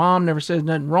wrong, or mom never says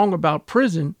nothing wrong about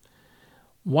prison,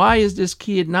 why is this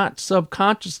kid not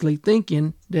subconsciously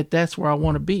thinking that that's where I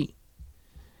want to be?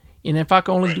 And if I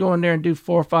can only go in there and do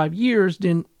 4 or 5 years,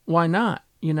 then why not?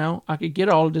 You know, I could get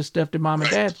all of this stuff that mom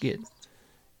and dad get,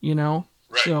 you know?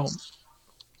 Right.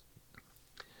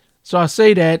 So I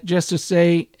say that just to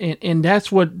say, and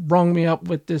that's what brought me up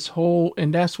with this whole,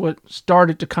 and that's what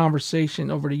started the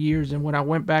conversation over the years. And when I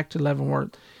went back to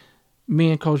Leavenworth,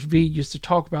 me and Coach V used to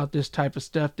talk about this type of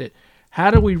stuff, that how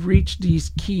do we reach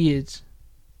these kids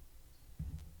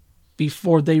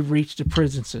before they reach the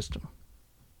prison system?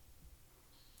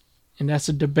 And that's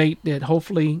a debate that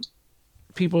hopefully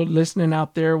people listening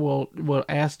out there will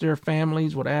ask their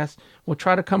families, will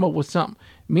try to come up with something.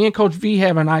 Me and Coach V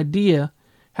have an idea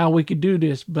how we could do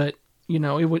this, but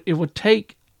it would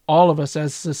take all of us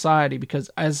as a society, because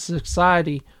as a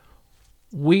society,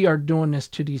 we are doing this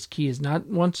to these kids. Not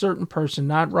one certain person,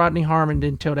 not Rodney Harmon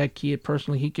didn't tell that kid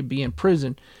personally he could be in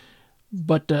prison,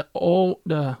 but the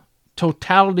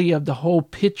totality of the whole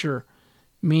picture,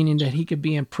 meaning that he could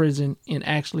be in prison and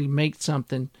actually make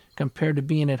something compared to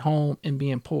being at home and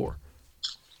being poor.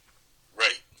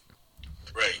 Right.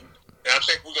 And I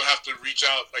think we're going to have to reach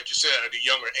out, like you said, at a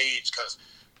younger age, because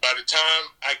by the time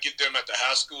I get them at the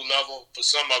high school level, for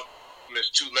some of them it's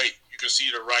too late. You can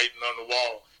see the writing on the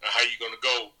wall and how you're going to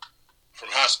go from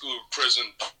high school to prison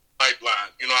pipeline.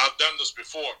 I've done this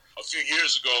before. A few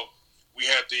years ago, we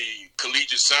had the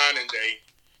collegiate signing day,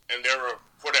 and there were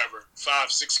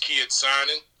 5-6 kids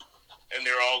signing, and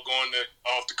they're all going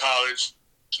off to college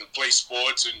and play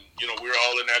sports, and we were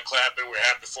all in there clapping. We're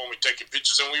happy for them. We're taking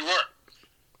pictures, and we were.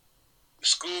 The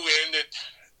school ended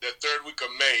the third week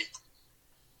of May.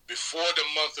 Before the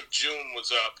month of June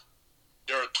was up,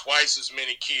 there are twice as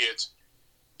many kids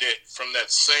that from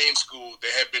that same school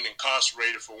that had been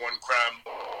incarcerated for one crime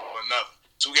or another.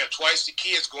 So we got twice the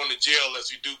kids going to jail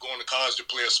as we do going to college to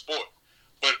play a sport.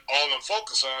 But all I'm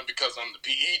focused on, because I'm the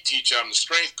PE teacher, I'm the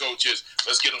strength coach, is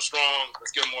let's get them strong,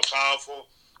 let's get them more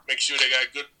powerful, make sure they got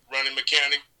good running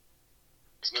mechanics,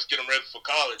 let's get them ready for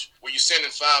college. Well, you're sending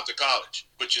 5 to college,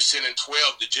 but you're sending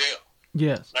 12 to jail.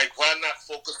 Yes. Like, why not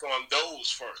focus on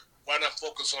those first? Why not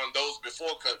focus on those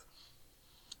before? Because,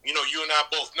 you and I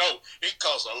both know it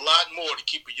costs a lot more to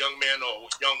keep a young man or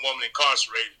a young woman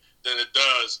incarcerated than it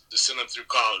does to send them through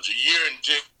college. A year in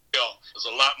jail is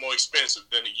a lot more expensive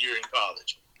than a year in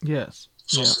college. Yes.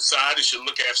 So society should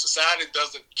look at, if society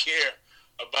doesn't care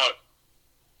about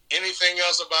anything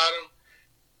else about them,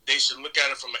 they should look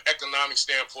at it from an economic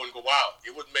standpoint and go, wow,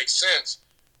 it would make sense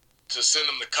to send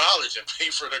them to college and pay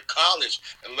for their college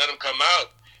and let them come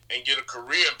out and get a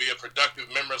career and be a productive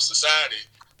member of society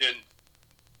than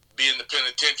be in the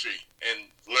penitentiary and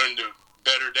learn to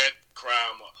better that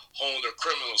crime or hone their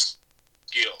criminal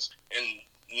skills and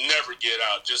never get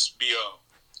out, just be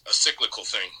a cyclical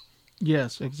thing.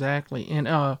 Yes, exactly. And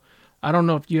I don't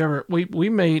know if you ever, we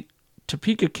made,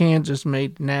 Topeka, Kansas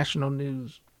made national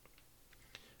news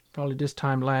probably this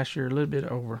time last year, a little bit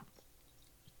over.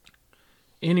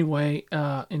 Anyway,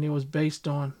 and it was based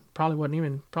on,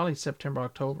 probably September,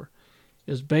 October.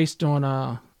 It was based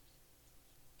on,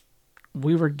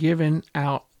 we were giving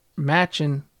out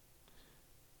matching,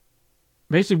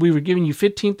 basically we were giving you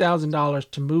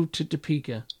 $15,000 to move to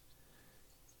Topeka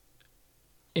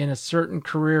in a certain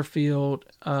career field,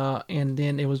 and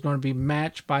then it was going to be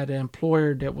matched by the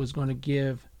employer that was going to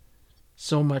give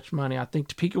so much money. I think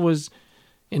Topeka was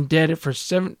indebted for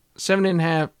seven and a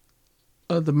half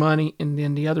of the money, and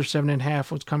then the other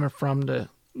 7.5 was coming from the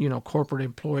corporate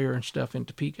employer and stuff in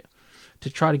Topeka to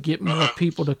try to get more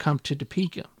people to come to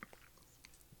Topeka.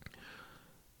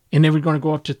 And they were going to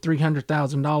go up to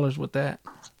 $300,000 with that.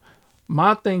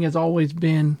 My thing has always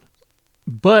been,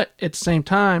 but at the same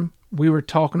time, we were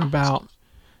talking about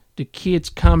the kids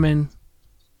coming.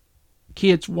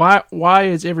 Kids, why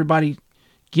is everybody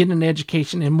getting an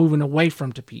education and moving away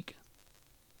from Topeka?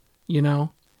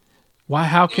 Why?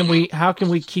 How can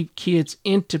we keep kids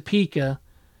in Topeka,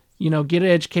 get an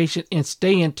education and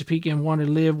stay in Topeka and want to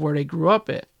live where they grew up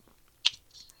at?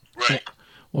 Right.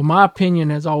 Well, my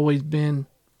opinion has always been,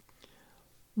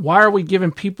 why are we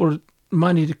giving people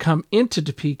money to come into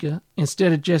Topeka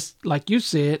instead of just, like you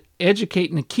said,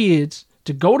 educating the kids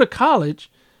to go to college,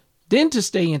 then to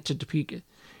stay into Topeka?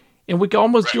 And we can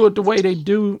almost do it the way they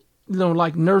do,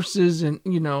 like nurses and,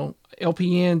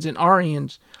 LPNs and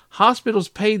RNs. Hospitals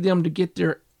pay them to get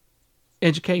their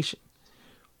education.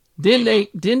 Then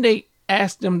they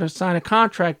ask them to sign a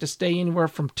contract to stay anywhere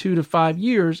from 2 to 5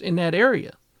 years in that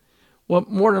area. Well,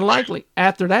 more than likely,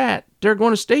 after that, they're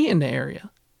going to stay in the area,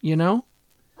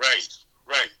 Right.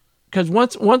 Because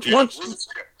once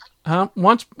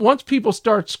people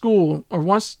start school, or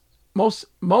once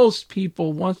most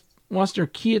people, once their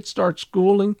kids start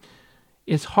schooling,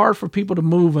 it's hard for people to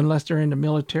move unless they're in the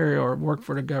military or work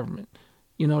for the government.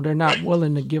 They're not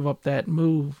willing to give up that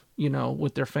move,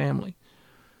 with their family.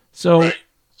 So,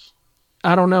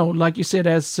 I don't know. Like you said,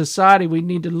 as a society, we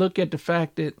need to look at the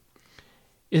fact that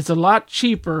it's a lot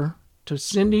cheaper to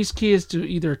send these kids to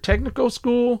either technical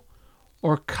school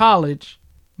or college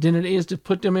than it is to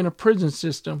put them in a prison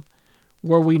system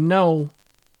where we know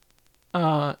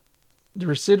the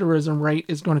recidivism rate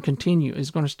is going to continue.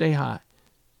 It's going to stay high,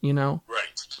 you know?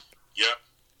 Right. Yep.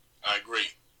 I agree.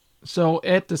 So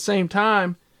at the same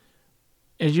time,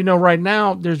 as you know, right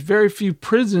now, there's very few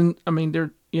prison. I mean,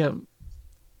 there's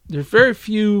very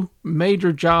few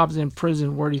major jobs in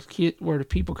prison where where the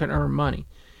people can earn money.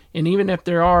 And even if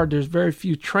there are, there's very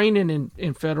few training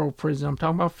in federal prison. I'm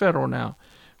talking about federal now,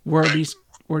 where these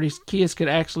kids could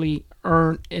actually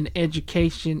earn an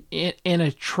education in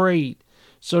a trade.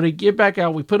 So they get back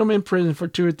out. We put them in prison for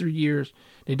 2 or 3 years.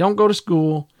 They don't go to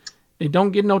school. They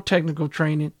don't get no technical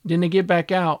training. Then they get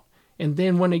back out. And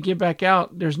then when they get back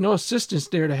out, there's no assistance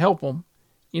there to help them,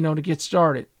 to get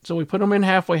started. So we put them in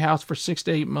halfway house for 6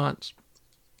 to 8 months,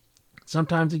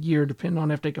 sometimes a year, depending on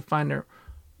if they could find their,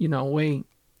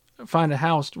 find a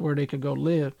house where they could go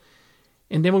live.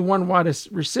 And then we wonder why this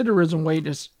recidivism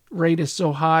rate is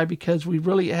so high, because we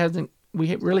really haven't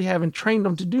trained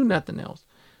them to do nothing else,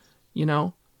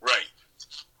 Right.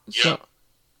 Yep. So,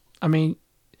 I mean,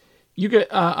 you could.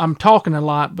 I'm talking a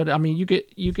lot, but I mean, you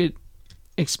could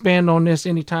expand on this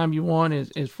anytime you want,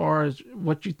 as far as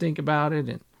what you think about it.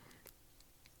 And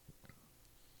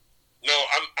no,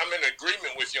 I'm in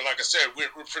agreement with you. Like I said, we're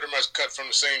pretty much cut from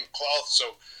the same cloth,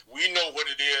 so we know what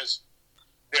it is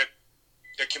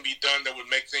that can be done that would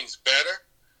make things better.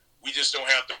 We just don't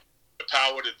have the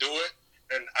power to do it,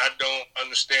 and I don't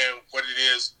understand what it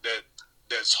is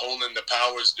that's holding the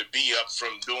powers to be up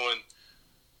from doing,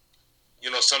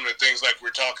 some of the things like we're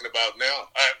talking about now.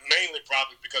 Mainly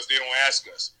probably because they don't ask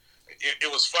us.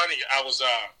 It was funny.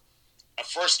 I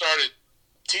first started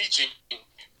teaching,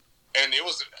 and it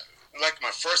was like my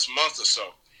first month or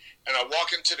so, and I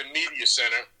walk into the media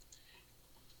center,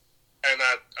 and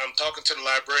I'm talking to the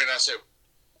librarian, and I said,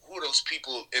 "Who are those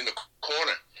people in the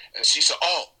corner?" And she said,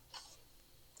 "Oh,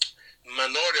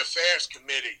 Minority Affairs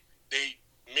Committee. They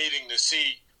meeting to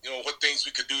see, what things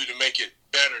we could do to make it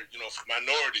better, for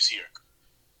minorities here."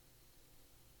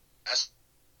 I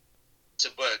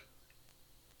said, "But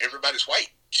everybody's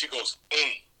white." She goes,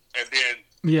 and then,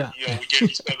 yeah, we gave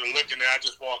each other a look, and then I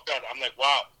just walked out. I'm like,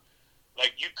 wow,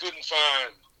 like you couldn't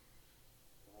find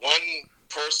one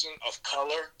person of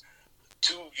color,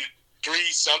 2,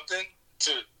 3 something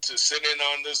to sit in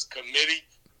on this committee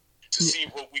to see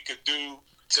what we could do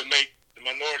to make the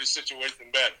minority situation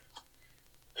better.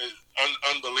 It's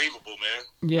unbelievable, man.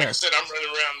 Yes. Like I said, I'm running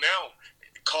around now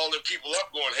calling people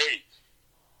up going, "Hey,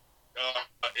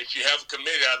 if you have a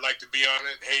committee, I'd like to be on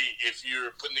it. Hey, if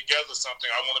you're putting together something,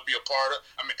 I want to be a part of."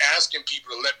 I'm asking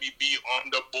people to let me be on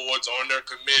the boards, on their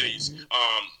committees,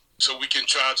 so we can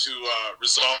try to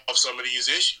resolve some of these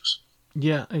issues.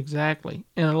 Yeah, exactly.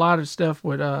 And a lot of stuff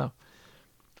with I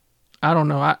don't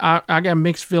know. I got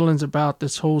mixed feelings about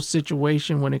this whole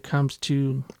situation when it comes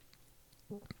to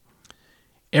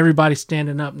everybody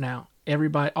standing up now.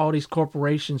 Everybody, all these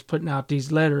corporations putting out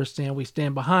these letters saying we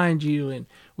stand behind you and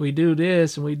we do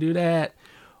this and we do that.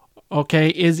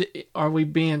 Okay, are we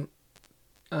being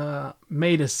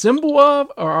made a symbol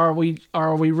of, or are we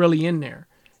really in there?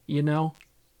 Yeah.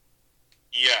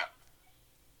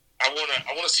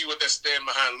 I wanna see what that stand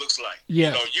behind looks like.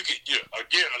 Yeah. You can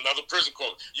again, another prison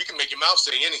quote. You can make your mouth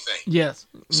say anything. Yes.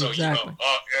 So exactly.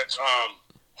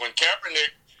 When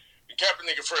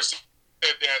Kaepernick at first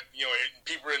said that,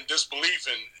 people were in disbelief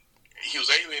and he was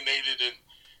alienated and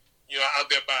out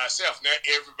there by himself. Now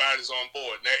everybody's on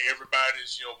board. Now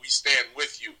everybody's we stand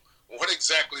with you. What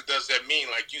exactly does that mean?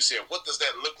 Like you said, what does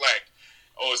that look like?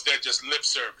 Or is that just lip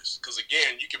service? Because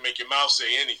again, you can make your mouth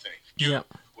say anything.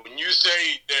 When you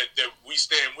say that we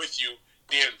stand with you,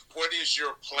 then what is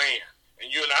your plan?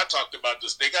 And you and I talked about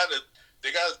this. They gotta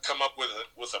come up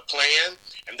with a plan,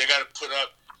 and they gotta put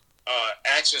up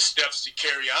action steps to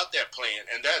carry out that plan.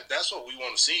 And that's what we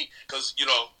want to see. Because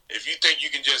if you think you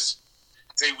can just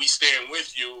say we stand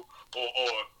with you,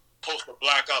 or post a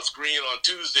blackout screen on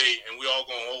Tuesday, and we all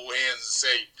gonna hold hands and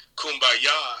say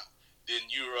kumbaya, then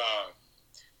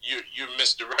you're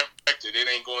misdirected. It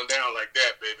ain't going down like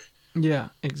that, baby. Yeah,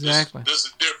 exactly. This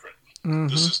is different. Mm-hmm.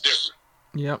 This is different.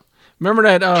 Yep. Remember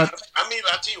that? I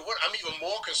tell you what. I'm even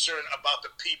more concerned about the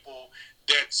people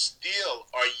that still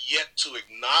are yet to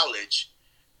acknowledge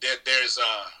that there's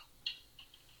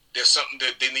something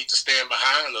that they need to stand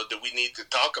behind or that we need to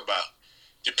talk about.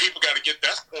 The people got to get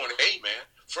that point. Hey, man.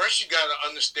 First, you got to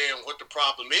understand what the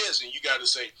problem is, and you got to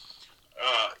say,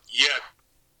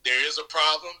 there is a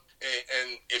problem.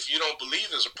 And if you don't believe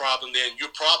there's a problem, then you're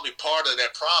probably part of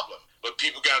that problem. But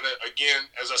people got to, again,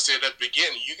 as I said at the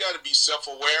beginning, you got to be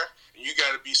self-aware and you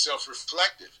got to be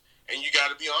self-reflective. And you got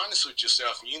to be honest with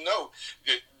yourself. And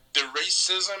that the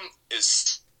racism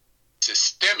is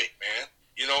systemic, man.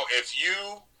 If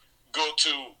you go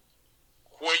to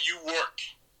where you work.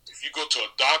 If you go to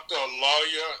a doctor, a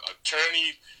lawyer,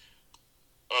 attorney,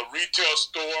 a retail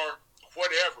store,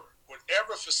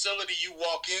 whatever facility you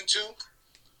walk into,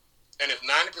 and if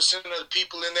 90% of the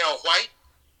people in there are white,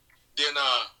 then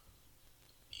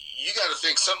you got to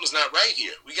think something's not right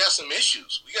here. We got some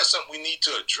issues. We got something we need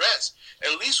to address.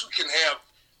 At least we can have,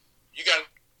 you got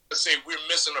to say we're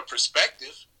missing a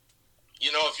perspective.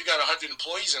 You know, if you got 100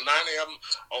 employees and 90 of them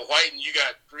are white and you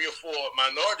got 3 or 4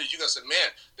 minorities, you got to say, man,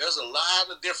 there's a lot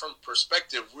of different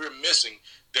perspective we're missing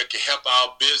that can help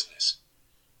our business.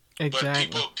 Exactly.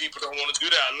 But people don't want to do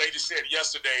that. A lady said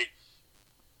yesterday,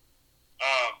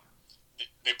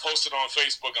 they posted on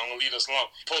Facebook, I'm going to leave this alone,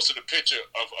 posted a picture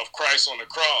of Christ on the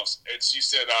cross, and she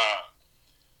said,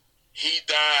 he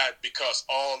died because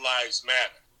all lives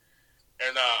matter.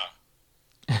 And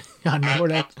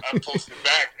I posted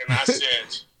back and I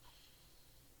said,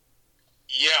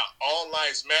 yeah, all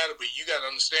lives matter, but you got to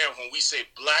understand, when we say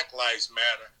black lives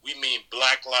matter, we mean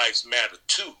black lives matter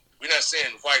too. We're not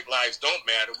saying white lives don't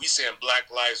matter. We're saying black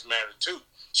lives matter too.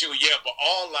 She was, yeah, but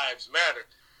all lives matter.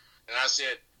 And I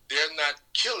said, they're not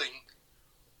killing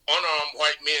unarmed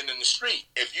white men in the street.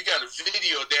 If you got a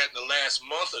video of that in the last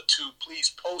month or two, please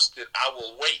post it. I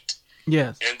will wait.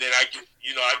 Yes. And then I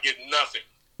get nothing.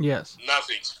 Yes.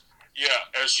 Nothing. Yeah.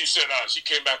 And she said, she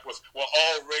came back with, well,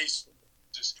 all races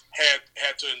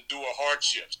had to endure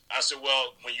hardships. I said,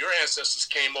 well, when your ancestors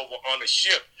came over on a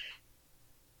ship,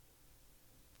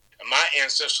 and my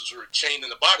ancestors were chained in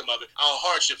the bottom of it, our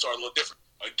hardships are a little different.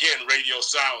 Again, radio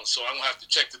silence, so I'm going to have to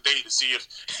check the date to see if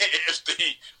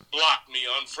they blocked me,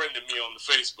 unfriended me on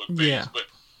the Facebook page. Yeah. But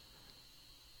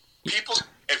people,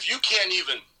 if you can't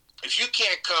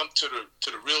come to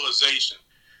the realization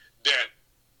that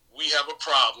we have a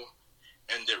problem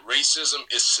and that racism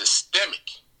is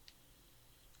systemic,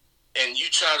 and you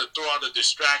try to throw out a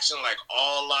distraction like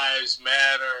all lives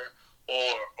matter,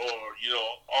 or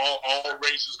all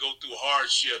races go through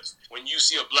hardships. When you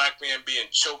see a black man being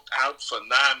choked out for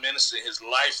 9 minutes and his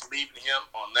life leaving him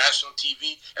on national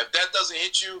TV, if that doesn't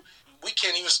hit you, we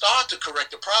can't even start to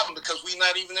correct the problem because we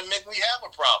not even admit we have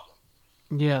a problem.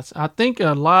 Yes, I think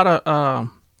a lot of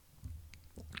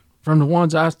from the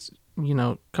ones a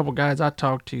couple guys I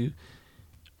talked to,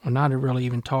 or not really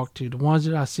even talked to, the ones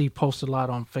that I see post a lot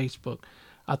on Facebook,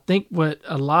 I think what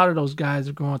a lot of those guys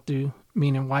are going through,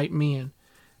 meaning white men,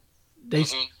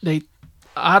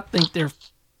 I think they're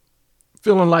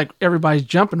feeling like everybody's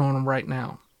jumping on them right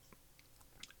now.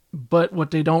 But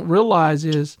what they don't realize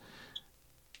is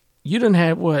you done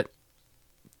had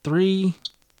 3,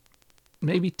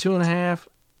 maybe 2.5.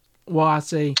 Well, I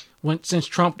say since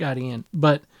Trump got in,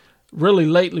 but really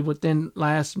lately within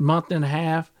last month and a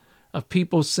half of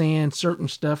people saying certain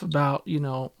stuff about,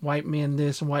 white men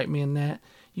this and white men that.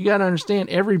 You got to understand,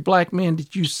 every black man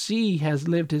that you see has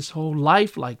lived his whole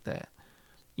life like that.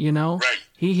 Right.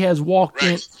 He has walked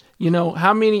in,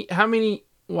 how many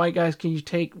white guys can you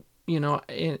take,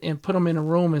 and put them in a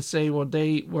room and say, well,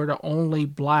 they were the only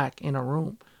black in a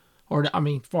room, or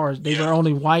far as they were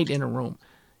only white in a room,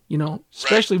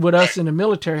 especially with us in the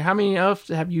military. How many of us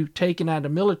have you taken out of the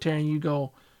military and you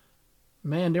go,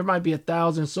 man, there might be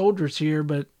 1,000 soldiers here,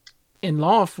 but in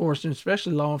law enforcement,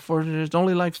 especially law enforcement, there's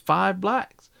only like 5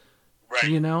 blacks, right?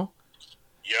 Yep.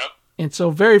 And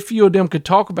so very few of them could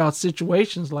talk about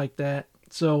situations like that.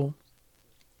 So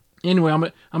anyway,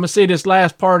 I'm gonna say this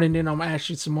last part, and then I'm gonna ask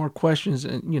you some more questions.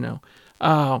 And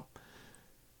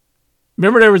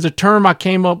remember there was a term I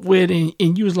came up with,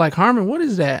 and you was like, Harmon, what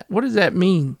is that? What does that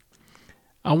mean?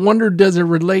 I wonder, does it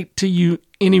relate to you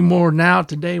anymore now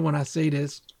today when I say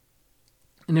this?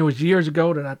 And it was years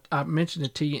ago that I mentioned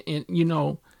it to you. And,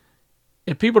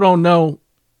 if people don't know,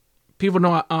 people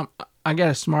know I got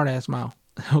a smart ass mouth.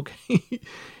 Okay.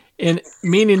 And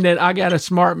meaning that I got a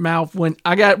smart mouth when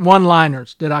I got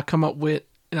one-liners that I come up with,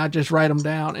 and I just write them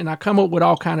down, and I come up with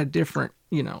all kind of different,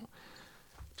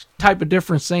 type of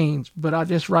different sayings, but I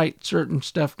just write certain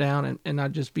stuff down and I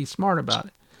just be smart about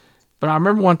it. But I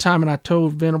remember one time, and I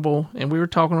told Venable, and we were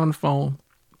talking on the phone,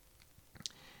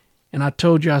 and I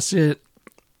told you, I said,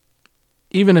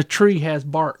 even a tree has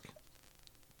bark.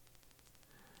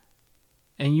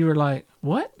 And you were like,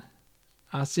 what?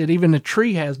 I said, even a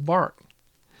tree has bark.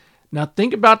 Now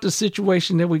think about the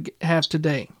situation that we have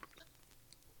today.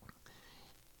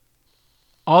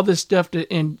 All this stuff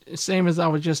and same as I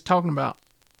was just talking about,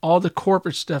 all the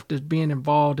corporate stuff that's being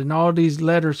involved, and all these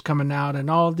letters coming out, and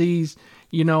all these,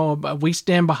 we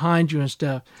stand behind you and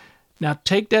stuff. Now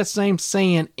take that same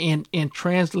saying and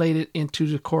translate it into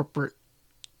the corporate,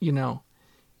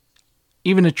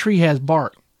 even a tree has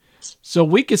bark. So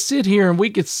we could sit here and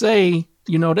we could say,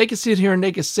 You know, they can sit here and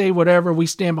they can say whatever. We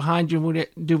stand behind you and we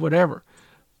do whatever.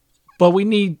 But we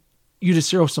need you to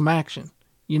show some action.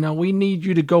 You know, we need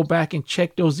you to go back and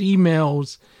check those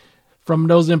emails from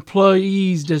those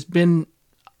employees that's been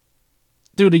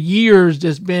through the years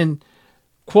that's been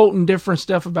quoting different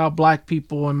stuff about black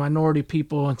people and minority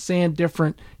people and saying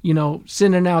different, you know,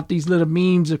 sending out these little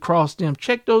memes across them.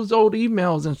 Check those old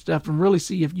emails and stuff and really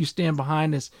see if you stand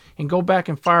behind this, and go back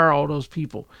and fire all those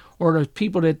people, or the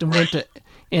people that went to,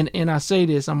 and I say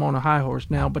this, I'm on a high horse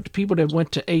now, but the people that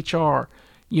went to HR,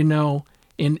 you know,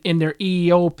 and their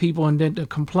EEO people, and then to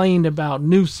complain about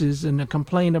nooses and to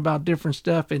complain about different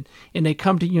stuff, and they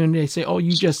come to you and they say, oh,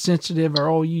 you just sensitive, or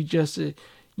oh, you just,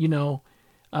 you know,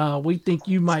 we think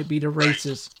you might be the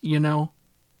racist, you know?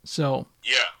 So,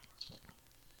 yeah.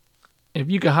 If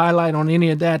you could highlight on any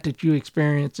of that you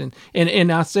experience, and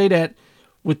I say that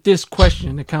with this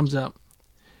question that comes up.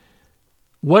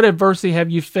 What adversity have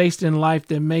you faced in life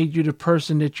that made you the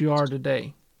person that you are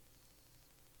today?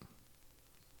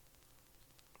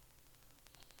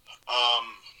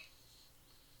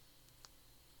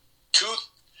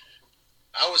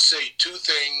 I would say two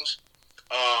things.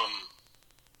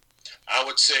 I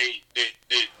would say that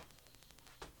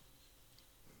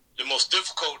the most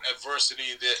difficult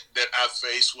adversity that I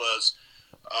faced was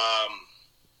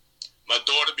my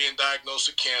daughter being diagnosed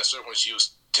with cancer when she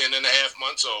was 10 and a half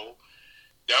months old.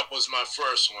 That was my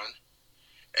first one.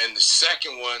 And the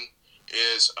second one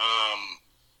is,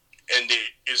 and it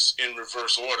is in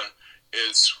reverse order,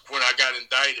 is when I got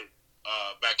indicted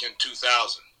back in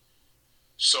 2000.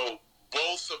 So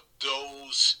both of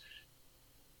those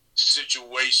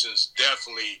situations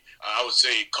definitely, I would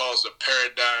say, caused a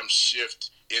paradigm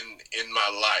shift in my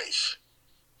life.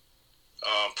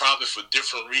 Probably for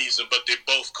different reasons, but they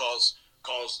both caused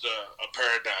a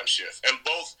paradigm shift. And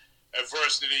both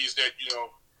adversities that, you know,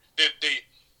 the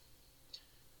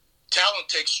talent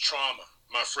takes trauma.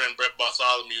 My friend Brett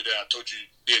Bartholomew that I told you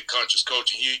did conscious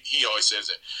coaching, he always says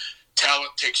that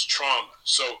talent takes trauma.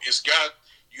 So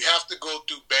you have to go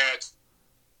through bad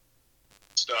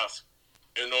stuff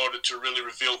in order to really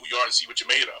reveal who you are and see what you're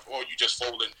made of, or you just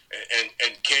fold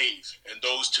and cave. And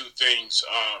those two things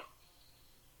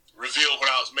revealed what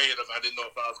I was made of. I didn't know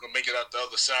if I was going to make it out the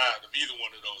other side of either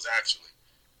one of those, actually.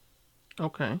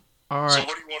 Okay. All right. So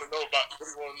what do you want to know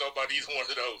about either one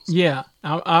of those? Yeah,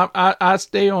 I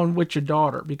stay on with your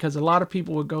daughter, because a lot of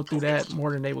people would go through that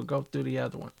more than they would go through the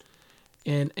other one,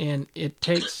 and it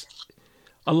takes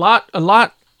a lot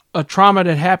of trauma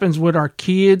that happens with our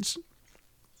kids.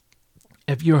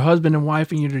 If you're husband and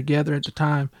wife and you're together at the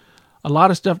time, a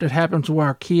lot of stuff that happens with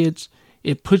our kids,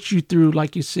 it puts you through,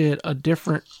 like you said, a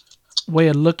different way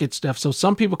of look at stuff. So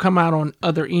some people come out on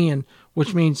other end,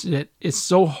 which means that it's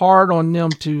so hard on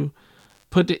them to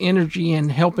put the energy in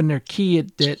helping their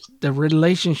kid that the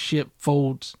relationship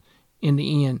folds in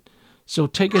the end. So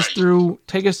take us through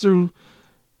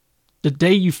the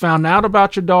day you found out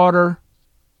about your daughter,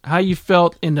 how you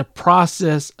felt in the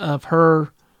process of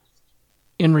her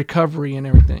in recovery and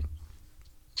everything.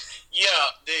 Yeah,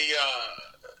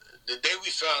 the day we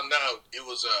found out,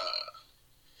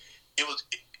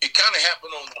 it kind of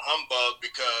happened on the humbug,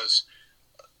 because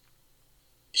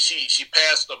she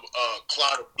passed a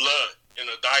clot of blood in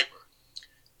a diaper,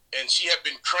 and she had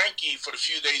been cranky for the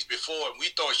few days before, and we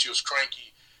thought she was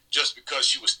cranky just because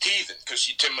she was teething, because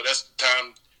that's the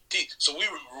time teeth. So we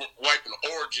were wiping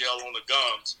oral gel on the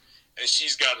gums, and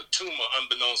she's got a tumor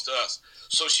unbeknownst to us.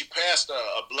 So she passed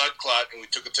a blood clot, and we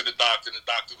took her to the doctor, and the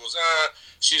doctor goes,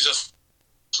 she's just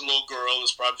a little girl,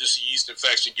 it's probably just a yeast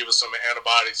infection, give her some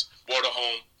antibiotics, brought her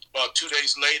home. About 2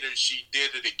 days later, she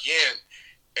did it again,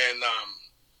 and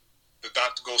the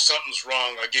doctor goes, something's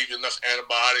wrong. I gave you enough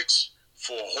antibiotics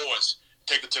for a horse.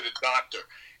 Take her to the doctor.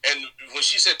 And when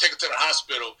she said take her to the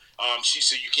hospital, she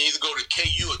said you can either go to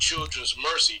KU or Children's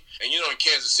Mercy. And you know, in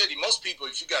Kansas City, most people,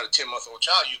 if you got a 10-month-old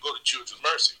child, you go to Children's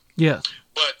Mercy. Yes.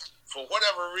 But for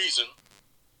whatever reason,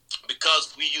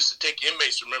 because we used to take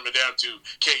inmates, remember, down to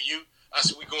KU, I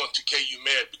said, we're going to KU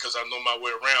Med because I know my way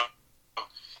around.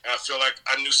 And I feel like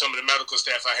I knew some of the medical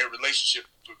staff. I had relationships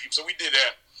with people. So we did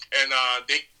that. And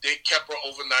they kept her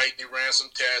overnight. They ran some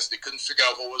tests. They couldn't figure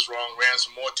out what was wrong, ran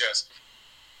some more tests.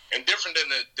 And different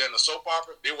than a soap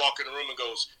opera, they walk in the room and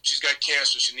goes, she's got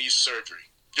cancer, she needs surgery.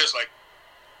 Just like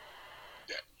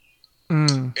that.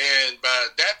 Mm. And by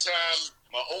that time,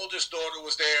 my oldest daughter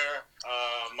was there.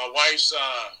 My wife's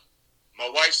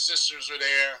sisters were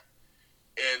there.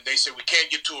 And they said, we can't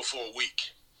get to her for a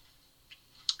week.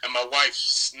 And my wife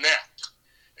snapped.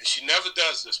 And she never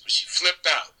does this, but she flipped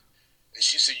out. And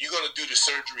she said, you're going to do the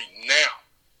surgery now.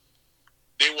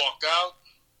 They walked out.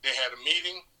 They had a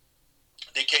meeting.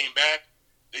 They came back.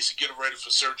 They said, get her ready for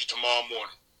surgery tomorrow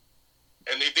morning.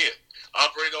 And they did.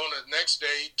 Operated on her the next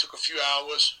day, took a few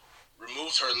hours,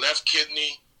 removed her left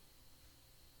kidney,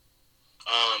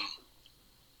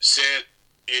 said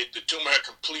the tumor had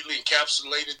completely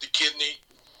encapsulated the kidney.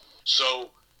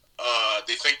 So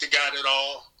they think they got it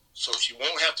all. So she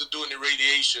won't have to do any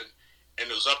radiation. And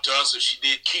it was up to us if she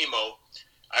did chemo.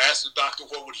 I asked the doctor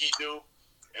what would he do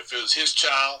if it was his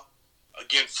child.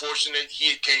 Again, fortunate, he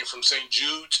had came from St.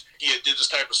 Jude's. He had did this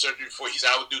type of surgery before. He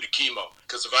said, I would do the chemo.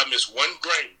 Because if I miss one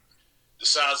grain, the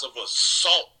size of a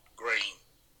salt grain,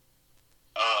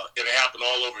 it'll happen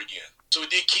all over again. So we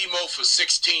did chemo for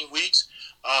 16 weeks.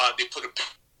 They put a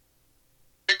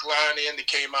PICC line in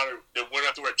that went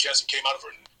up through her chest and came out of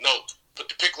her nose. Put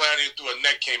the PICC line in through her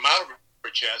neck, came out of her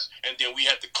chest, and then we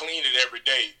had to clean it every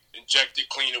day, inject it,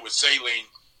 clean it with saline,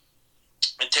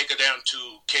 and take her down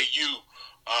to KU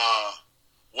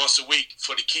once a week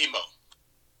for the chemo.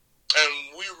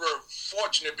 And we were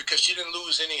fortunate because she didn't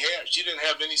lose any hair. She didn't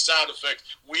have any side effects.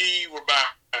 We were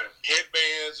buying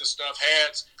headbands and stuff,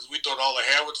 hats, because we thought all the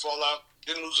hair would fall out.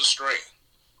 Didn't lose a strand.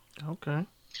 Okay.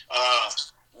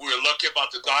 We were lucky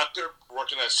about the doctor,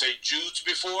 working at St. Jude's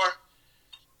before.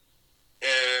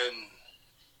 And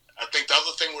I think the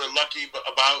other thing we're lucky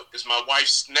about is my wife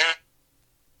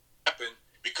snapping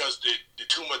because the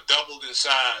tumor doubled in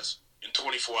size in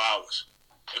 24 hours.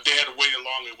 If they had waited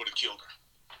longer, it would have killed her.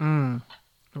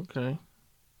 Okay.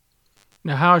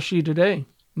 Now, how is she today?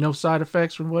 No side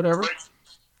effects or whatever?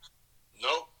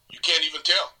 No, you can't even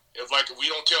tell. If we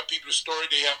don't tell people the story,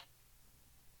 they have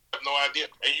no idea.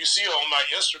 And you see her on my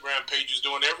Instagram pages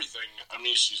doing everything. I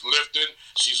mean, she's lifting.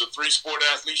 She's a 3-sport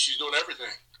athlete. She's doing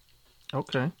everything.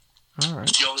 Okay. All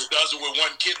right. She only does it with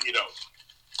one kidney, though.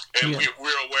 And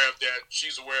we're aware of that.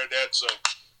 She's aware of that. So,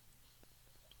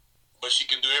 but she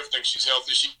can do everything. She's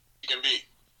healthy. She can be.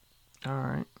 All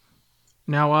right.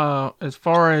 Now, as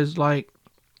far as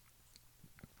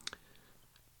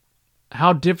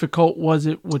how difficult was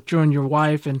it with you and your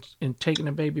wife and taking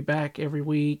the baby back every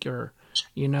week? Or,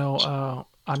 I know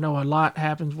a lot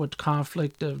happens with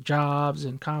conflict of jobs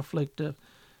and conflict of,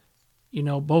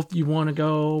 both you want to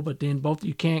go, but then both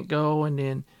you can't go. And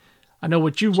then I know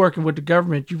with you working with the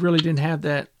government, you really didn't have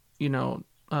that, too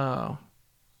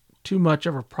much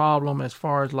of a problem as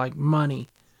far as money,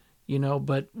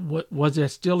 but was there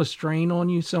still a strain on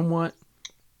you somewhat?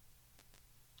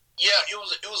 Yeah, it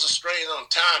was a strain on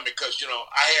time because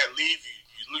I had leave.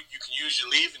 You can use your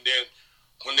leave, and then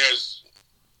when there is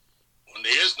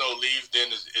no leave,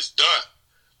 then it's done.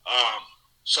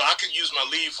 So I could use my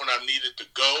leave when I needed to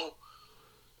go.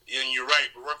 And you're right,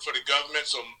 we work for the government,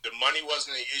 so the money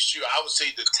wasn't an issue. I would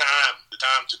say the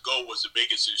time to go was the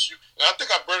biggest issue. And I think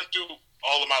I burned through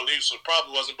all of my leave, so it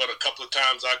probably wasn't but a couple of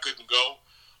times I couldn't go.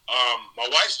 My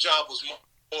wife's job was more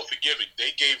forgiving.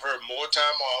 They gave her more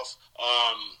time off.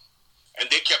 And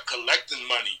they kept collecting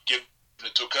money, giving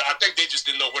it to her. I think they just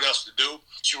didn't know what else to do.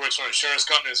 She works for an insurance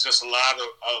company. There's just a lot of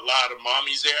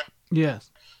mommies there. Yes.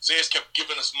 So they just kept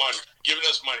giving us money, giving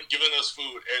us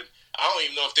food. And I don't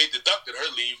even know if they deducted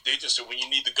her leave. They just said, when you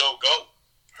need to go, go.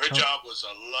 Her job was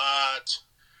a lot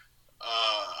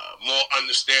more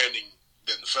understanding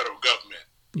than the federal government,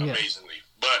 amazingly.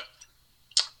 But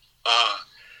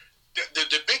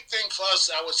the big thing for us,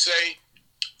 I would say,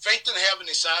 Faith didn't have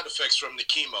any side effects from the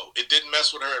chemo. It didn't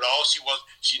mess with her at all.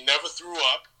 She never threw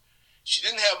up. She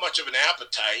didn't have much of an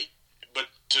appetite, but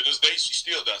to this day she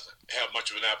still doesn't have much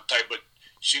of an appetite. But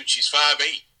she's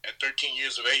 5'8" at 13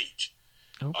 years of age.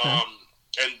 Okay.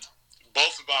 And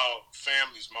both of our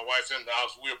families, my wife and I,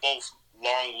 we're both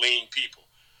long, lean people.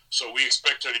 So we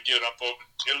expect her to get up over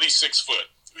at least 6 foot.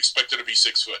 We expect her to be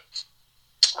 6 foot.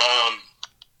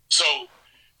 So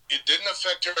it didn't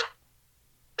affect her.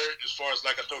 As far as,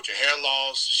 like I told you, hair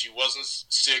loss, she wasn't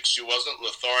sick, she wasn't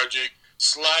lethargic,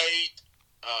 slight,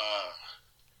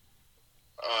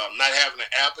 not having an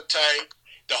appetite.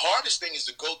 The hardest thing is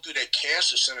to go through that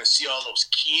cancer center and see all those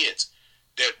kids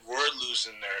that were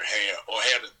losing their hair or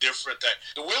had a different type.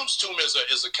 The Wilms tumor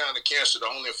is a kind of cancer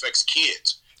that only affects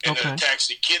kids, and it attacks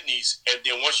the kidneys, and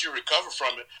then once you recover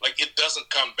from it, it doesn't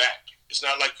come back. It's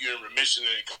not like you're in remission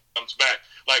and it comes back.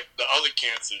 Like the other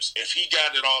cancers, if he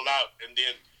got it all out and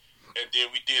then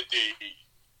we did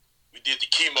the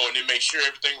chemo and then made sure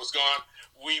everything was gone,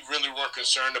 we really weren't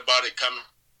concerned about it coming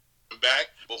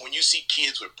back. But when you see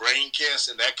kids with brain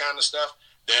cancer and that kind of stuff,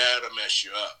 that'll mess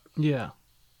you up. Yeah.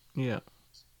 Okay.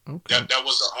 That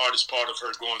was the hardest part of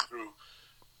her going through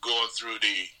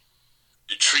the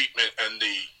treatment and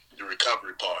the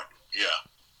recovery part. Yeah.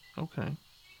 Okay.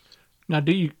 Now,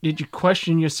 did you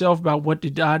question yourself about what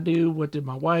did I do? What did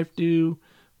my wife do?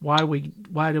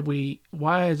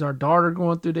 why is our daughter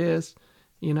going through this?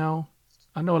 You know,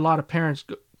 I know a lot of parents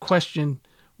question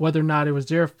whether or not it was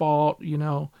their fault. You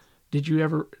know, did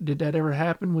that ever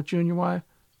happen with you and your wife?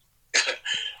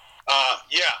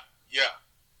 Yeah.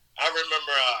 I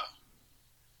remember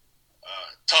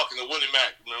talking to Willie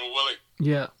Mack. Remember Willie?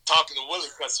 Yeah. Talking to Willie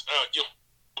because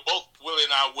both Willie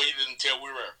and I waited until we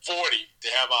were 40 to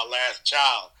have our last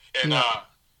child, and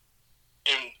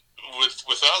and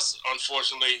with us,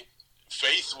 unfortunately,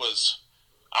 Faith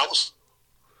I was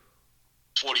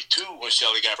 42 when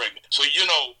Shelly got pregnant. So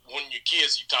when your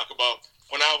kids, you talk about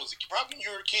when I was probably when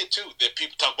you were a kid too, that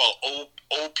people talk about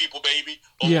old people baby,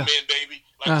 old men baby.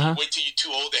 Like you wait till you're too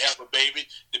old to have a baby,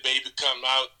 the baby come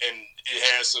out and it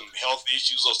has some health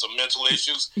issues or some mental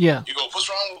issues. Yeah. You go, what's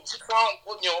wrong? What's wrong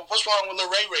with Lil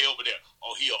Ray Ray over there?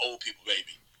 Oh, he an old people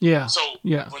baby. Yeah. So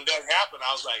when that happened,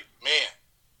 I was like, man,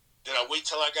 did I wait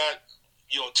till I got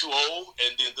too old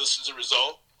and then this is a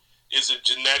result? Is it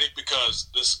genetic because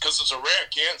it's a rare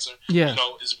cancer? Yeah.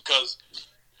 Is it because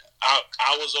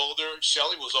I was older,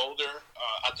 Shelly was older.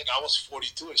 I think I was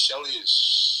 42 and Shelly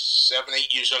is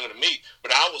 7-8 years younger than me,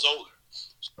 but I was older.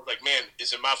 So I was like, man,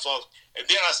 is it my fault? And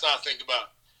then I started thinking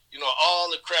about,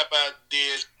 all the crap I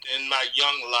did in my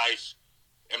young life.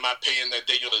 Am I paying that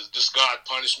day? Does God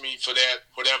punish me for that?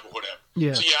 Whatever.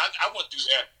 Yeah. So I went through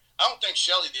that. I don't think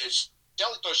Shelly did.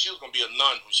 Shelly thought she was going to be a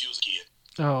nun when she was a kid.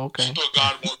 Oh, okay. She thought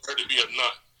God wanted her to be a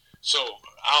nun. So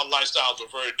our lifestyles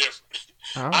were very different.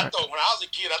 All I right. thought when I was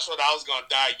a kid, I thought I was going to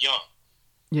die young.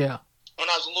 Yeah. When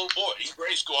I was a little boy in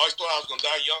grade school, I always thought I was going to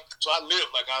die young. So I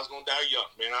lived like I was going to die young.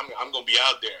 Man, I'm going to be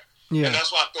out there. Yeah. And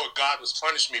that's why I thought God was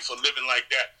punishing me for living like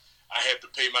that. I had to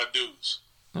pay my dues.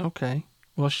 Okay.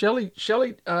 Well, Shelly,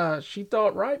 she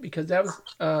thought right because that was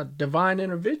divine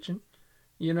intervention,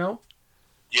 Yeah,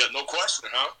 no question,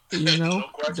 huh? No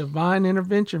question. Divine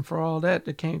intervention for all that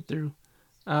came through.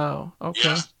 Oh, okay.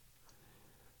 Yeah.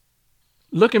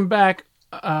 Looking back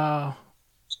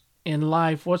in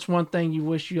life, what's one thing you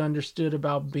wish you understood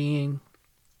about being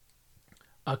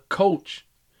a coach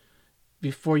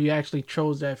before you actually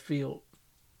chose that field?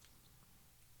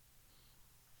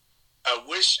 I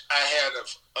wish I had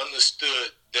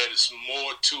understood that it's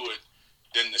more to it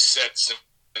than the sets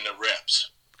and the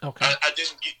reps. Okay. I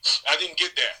didn't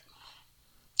get that.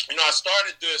 I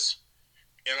started this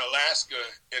in Alaska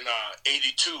in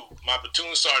 '82. My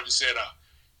platoon sergeant said,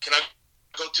 "Can I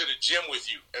go to the gym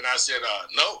with you?" And I said,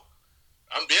 "No,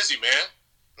 I'm busy, man."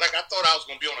 Like I thought I was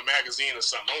gonna be on a magazine or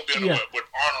something. I'm gonna be on with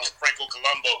Arnold Franco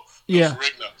Colombo,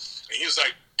 Ferrigno. And he was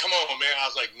like, "Come on, man." I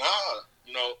was like,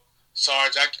 "Nah,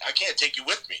 Sarge, I can't take you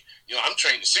with me. I'm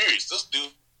training serious. This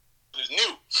dude is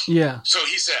new." Yeah. So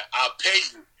he said, "I'll pay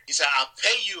you." He said, "I'll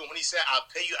pay you." And when he said, "I'll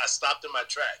pay you," I stopped in my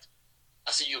tracks.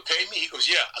 I said, "You'll pay me?" He goes,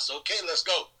 "Yeah." I said, "Okay, let's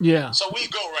go." Yeah. So we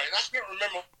go, right? And I can't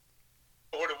remember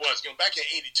what it was. Back in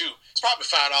 '82, it's probably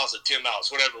 $5 or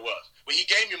 $10, whatever it was. But he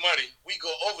gave me money. We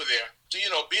go over there. So,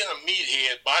 being a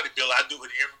meathead bodybuilder, I do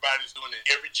what everybody's doing in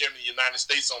every gym in the United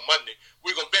States on Monday.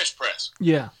 We're going to bench press.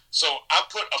 Yeah. So I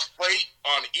put a plate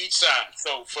on each side.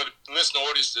 So for the listener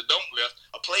audience that don't lift,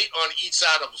 a plate on each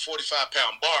side of a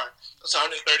 45-pound bar, that's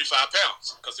 135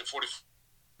 pounds because they're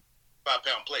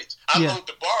 45-pound plates. I load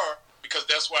the bar because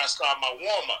that's where I start my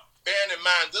warm-up. Bearing in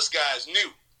mind, this guy is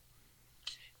new.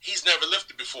 He's never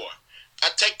lifted before. I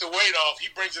take the weight off. He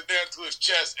brings it down to his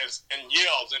chest and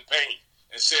yells in pain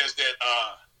and says that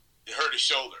it hurt his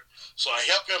shoulder. So I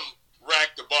help him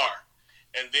rack the bar.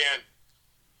 And then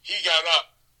he got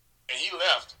up and he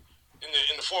left. In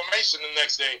the formation the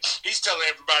next day, he's telling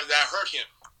everybody that I hurt him.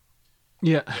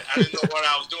 Yeah. I didn't know what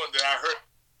I was doing, that I hurt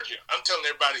him. I'm telling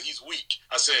everybody he's weak.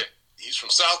 I said, he's from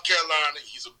South Carolina.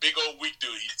 He's a big old weak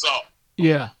dude. He's soft.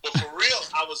 Yeah. But for real,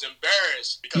 I was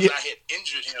embarrassed because I had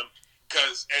injured him.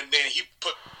 And then he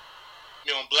put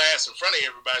me on blast in front of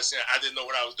everybody saying I didn't know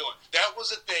what I was doing. That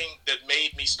was the thing that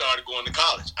made me start going to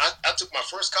college. I took my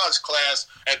first college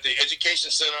class at the Education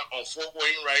Center on Fort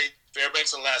Wainwright,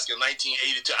 Fairbanks, Alaska, in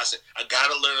 1982. I said, I got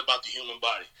to learn about the human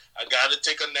body. I got to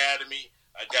take anatomy.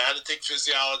 I got to take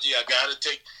physiology. I got to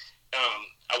take,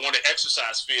 I wanted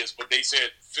exercise phys, but they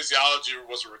said physiology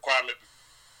was a requirement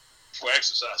for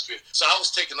exercise phys. So I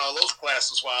was taking all those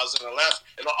classes while I was in Alaska.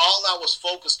 And all I was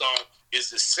focused on is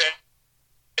the sets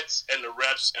and the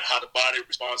reps and how the body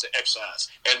responds to exercise.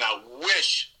 And I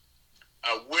wish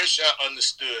I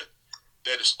understood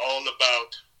that it's all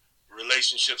about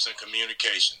relationships and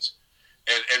communications.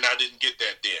 And I didn't get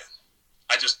that then.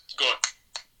 I just go,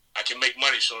 I can make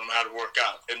money showing them how to work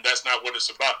out. And that's not what it's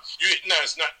about.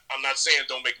 It's not. I'm not saying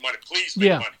don't make money. Please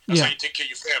make money. That's how you take care of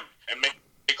your family and make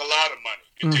a lot of money.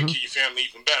 You take care of your family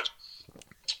even better.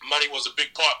 money was a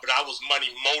big part, but I was money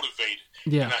motivated.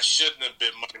 Yeah. And I shouldn't have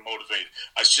been money motivated.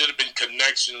 I should have been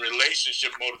connection,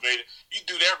 relationship motivated. You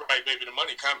do that right, baby, the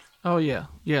money coming. Oh yeah,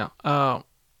 yeah. I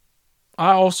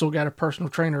also got a personal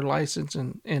trainer license,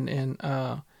 and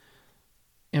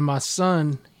my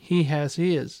son, he has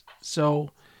his.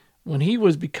 So when he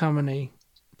was becoming a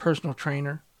personal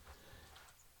trainer,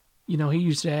 he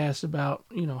used to ask about,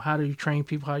 how do you train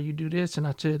people, how you do this, and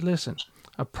I said, listen,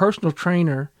 a personal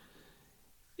trainer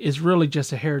is really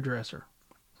just a hairdresser.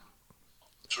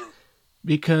 True.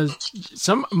 Because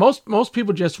most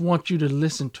people just want you to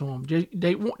listen to them.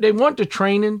 They want the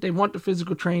training, they want the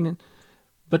physical training,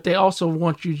 but they also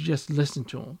want you to just listen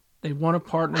to them. They want a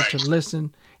partner to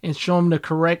listen and show them the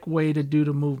correct way to do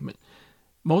the movement.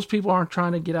 Most people aren't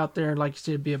trying to get out there, like you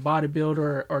said, be a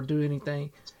bodybuilder or do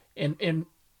anything. And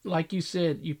like you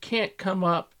said, you can't come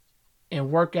up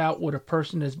and work out with a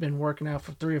person that's been working out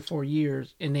for 3 or 4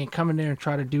 years and then come in there and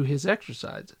try to do his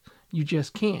exercises. You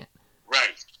just can't.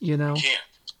 Right. You know?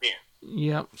 Can't.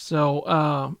 Yep.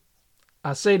 So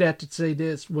I say that to say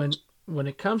this. When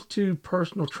it comes to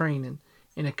personal training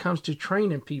and it comes to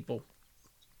training people,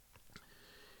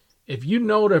 if you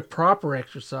know the proper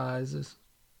exercises,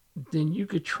 then you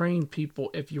could train people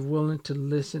if you're willing to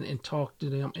listen and talk to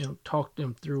them and talk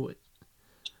them through it.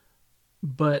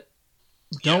 But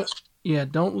don't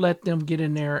let them get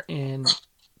in there and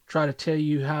try to tell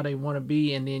you how they want to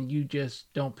be, and then you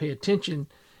just don't pay attention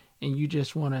and you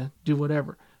just want to do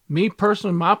whatever. Me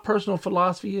personally, my personal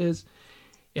philosophy is,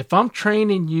 if I'm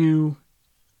training you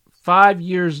 5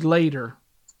 years later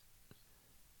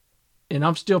and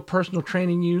I'm still personal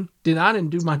training you, then I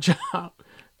didn't do my job.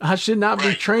 I should not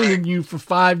be training you for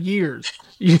 5 years.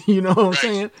 You know what I'm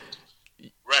saying?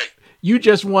 Right. You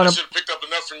just want to. I should have picked up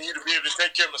enough from you to be able to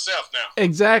take care of myself now.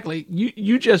 Exactly.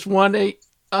 You just want a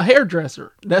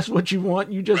hairdresser. That's what you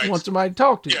want. You just want somebody to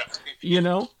talk to. Yeah. You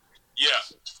know? Yeah.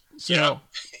 So, yeah.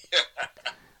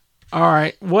 All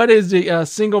right. What is the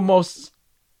single most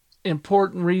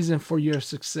important reason for your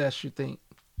success, you think?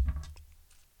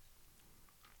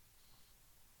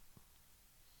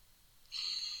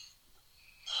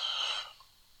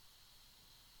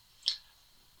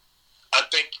 I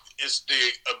think it's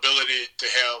the ability to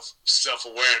have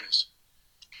self-awareness.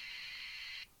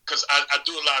 Because I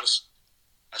do a lot of,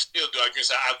 I still do. I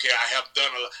guess I've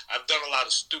done a lot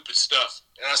of stupid stuff,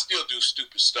 and I still do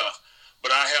stupid stuff.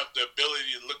 But I have the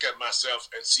ability to look at myself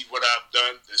and see what I've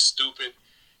done that's stupid,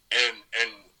 and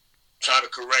try to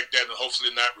correct that, and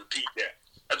hopefully not repeat that.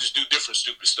 I just do different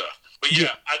stupid stuff. But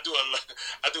yeah, I do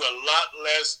a lot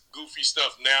less goofy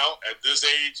stuff now at this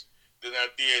age than I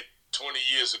did 20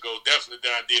 years ago, definitely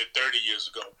than I did 30 years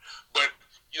ago. But,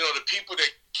 the people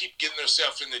that keep getting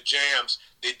themselves into jams,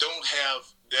 they don't have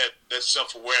that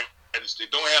self-awareness. They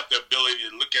don't have the ability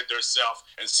to look at themselves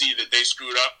and see that they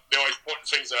screwed up. They're always pointing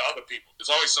things at other people. There's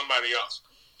always somebody else.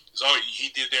 It's always, he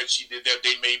did that, she did that,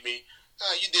 they made me.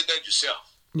 You did that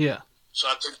yourself. Yeah. So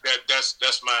I think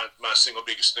that's my single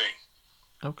biggest thing.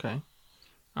 Okay.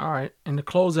 All right. And the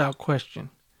closeout question.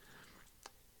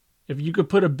 If you could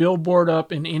put a billboard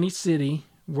up in any city,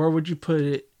 where would you put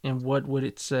it and what would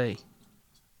it say?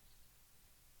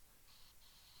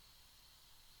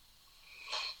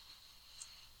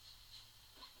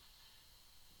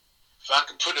 If I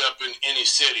could put it up in any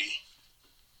city,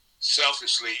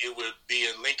 selfishly, it would be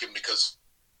in Lincoln, because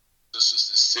this is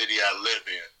the city I live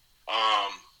in.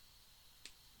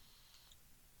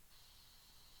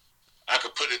 I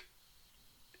could put it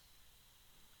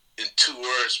in 2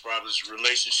 words, probably.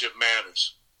 Relationship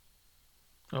matters.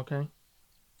 Okay.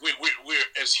 We're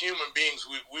as human beings,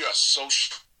 we are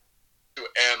social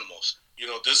animals.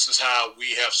 This is how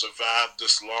we have survived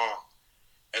this long,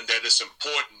 and that it's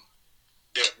important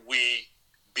that we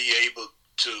be able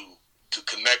to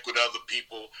connect with other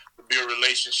people, to build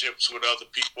relationships with other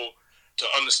people, to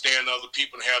understand other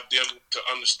people and have them to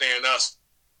understand us.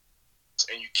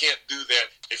 And you can't do that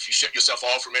if you shut yourself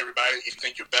off from everybody, if you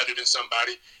think you're better than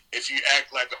somebody, if you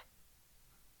act like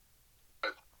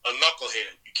a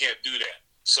knucklehead. You can't do that.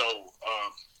 So,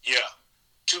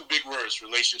 2 big words: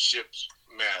 relationships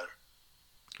matter.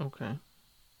 Okay.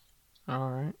 All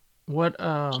right. What,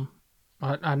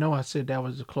 I know I said that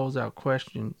was the closeout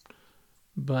question,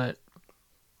 but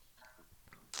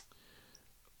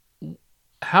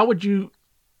how would you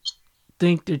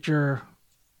think that your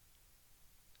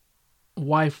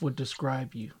wife would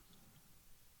describe you?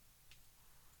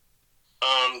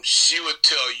 She would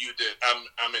tell you that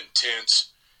I'm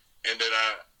intense, and that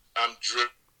I'm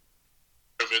driven.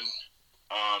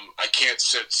 I can't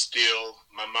sit still.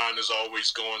 My mind is always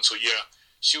going. So yeah,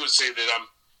 she would say that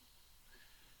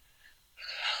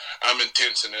I'm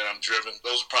intense and I'm driven.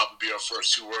 Those would probably be our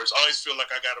first two words. I always feel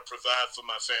like I got to provide for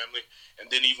my family, and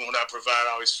then even when I provide,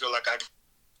 I always feel like I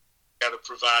got to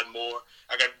provide more.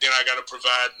 I got to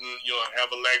provide,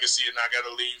 have a legacy, and I got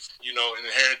to leave, an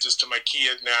inheritance to my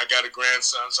kid. Now I got a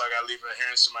grandson, so I got to leave an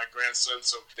inheritance to my grandson.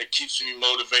 So that keeps me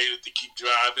motivated to keep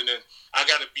driving, and I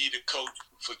got to be the coach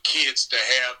for kids to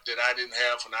have that I didn't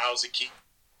have when I was a kid.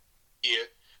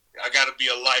 I got to be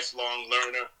a lifelong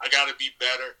learner. I got to be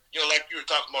better. Like you were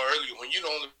talking about earlier, when you're the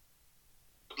only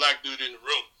black dude in the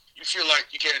room, you feel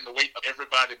like you're carrying the weight of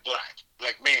everybody black.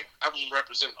 Like, man, I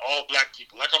represent all black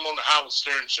people. Like I'm on the Howard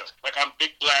Stern show. Like I'm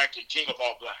big black and king of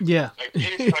all black. Yeah. Like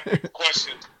anytime people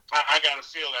question, I got to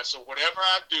feel that. So whatever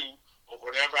I do or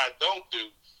whatever I don't do,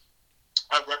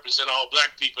 I represent all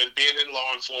black people. And being in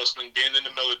law enforcement, being in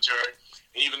the military,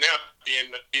 and even now being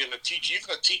a teacher,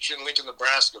 even a teacher in Lincoln,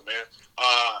 Nebraska, man.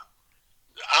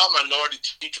 Our minority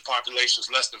teacher population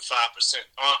is less than 5%.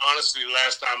 Honestly,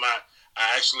 last time I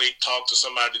actually talked to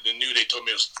somebody that knew, they told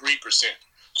me it was 3%.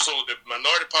 So the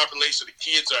minority population of the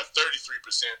kids are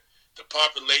 33%. The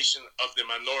population of the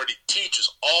minority teachers,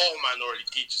 all minority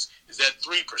teachers, is at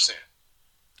 3%.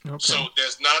 Okay. So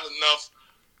there's not enough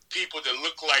people that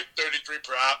look like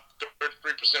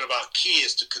 33% of our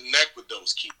kids to connect with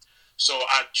those kids. So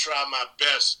I try my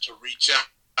best to reach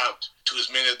out to as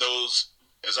many of those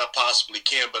as I possibly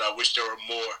can, but I wish there were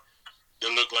more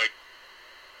that look like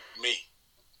me.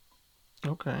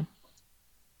 Okay.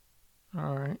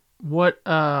 All right. What,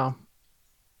 how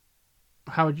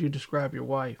would you describe your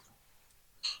wife?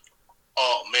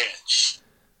 Oh, man. She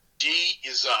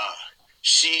is a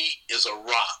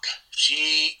rock.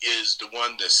 She is the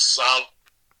one that's solid.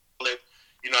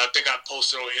 I think I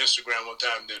posted on Instagram one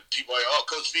time that people are like, oh,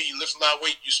 Coach V, you lift a lot of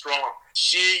weight, you strong.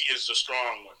 She is the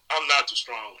strong one. I'm not the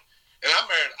strong one. And I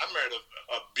married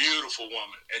a beautiful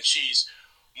woman, and she's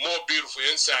more beautiful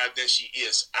inside than she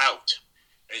is out.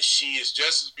 And she is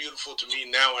just as beautiful to me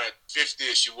now at 50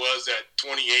 as she was at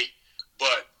 28.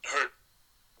 But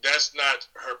that's not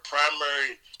her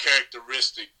primary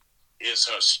characteristic. Is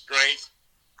her strength.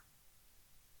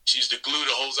 She's the glue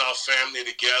that holds our family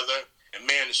together. And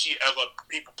man, is she ever a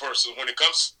people person. When it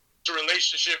comes to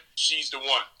relationship, she's the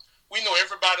one. We know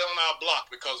everybody on our block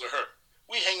because of her.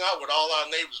 We hang out with all our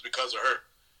neighbors because of her.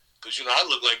 Because, I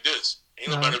look like this.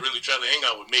 Ain't nobody really trying to hang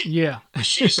out with me. Yeah.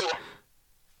 She's so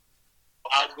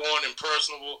outgoing and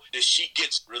personable that she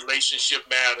gets relationship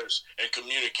matters and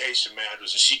communication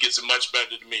matters, and she gets it much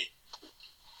better than me.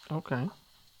 Okay.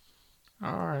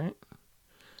 All right.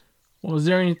 Well, is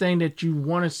there anything that you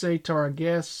want to say to our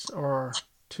guests or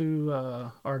to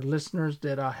our listeners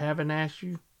that I haven't asked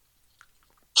you?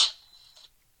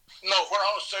 No, what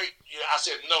I would say, I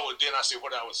said no, and then I said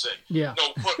what I would say. Yeah.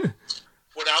 No,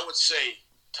 what I would say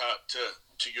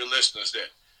to your listeners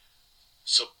that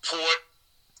support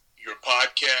your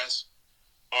podcast,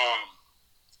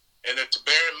 and that to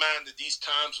bear in mind that these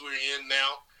times we're in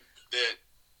now, that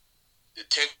the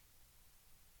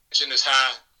tension is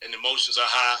high and emotions are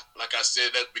high, like I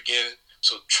said at the beginning.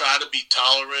 So try to be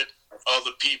tolerant of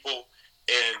other people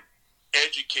and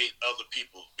educate other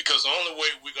people, because the only way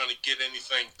we're going to get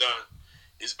anything done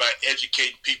is by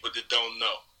educating people that don't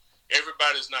know.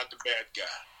 Everybody's not the bad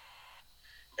guy.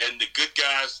 And the good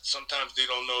guys, sometimes they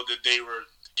don't know that they were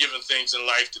given things in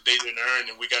life that they didn't earn,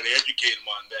 and we got to educate them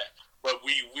on that. But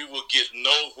we will get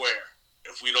nowhere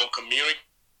if we don't communicate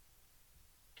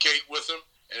with them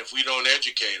and if we don't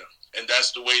educate them. And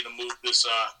that's the way to move this,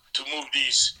 to move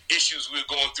these issues we're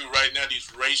going through right now,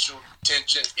 these racial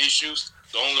tension issues.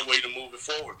 The only way to move it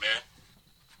forward, man.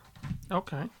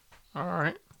 Okay. All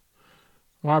right.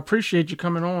 Well, I appreciate you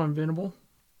coming on, Venable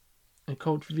and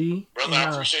Coach V. Brother, I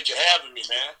appreciate you having me,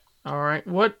 man. All right.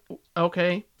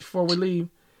 Okay, before we leave,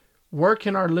 where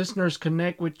can our listeners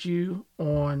connect with you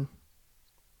on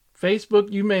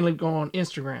Facebook? You mainly go on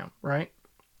Instagram, right?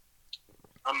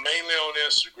 I'm mainly on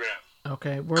Instagram.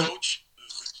 Okay.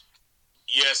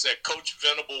 Yes, at Coach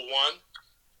Venable 1.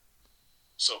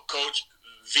 So Coach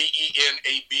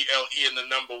VENABLE and the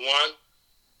number 1.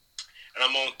 And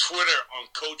I'm on Twitter on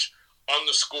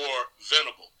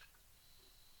Coach_Venable.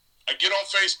 I get on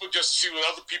Facebook just to see what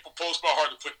other people post. My heart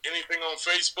to put anything on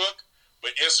Facebook,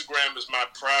 but Instagram is my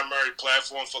primary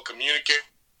platform for communicating.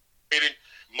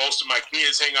 Most of my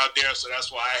kids hang out there, so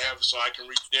that's why I have it, so I can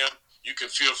reach them. You can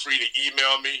feel free to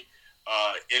email me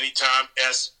anytime,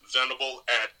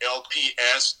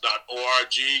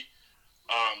 svenable@lps.org.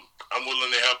 I'm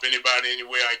willing to help anybody any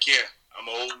way I can. I'm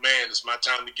an old man. It's my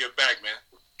time to give back, man.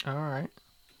 All right.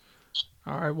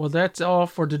 All right. Well, that's all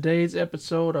for today's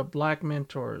episode of Black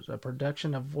Mentors, a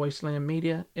production of Voiceland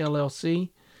Media, LLC.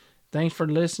 Thanks for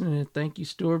listening, and thank you,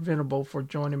 Stuart Venable, for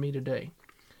joining me today.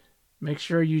 Make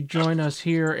sure you join us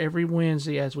here every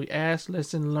Wednesday as we ask,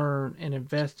 listen, learn, and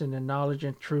invest in the knowledge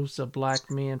and truths of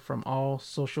black men from all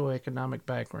socioeconomic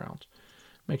backgrounds.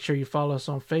 Make sure you follow us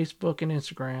on Facebook and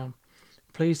Instagram.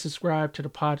 Please subscribe to the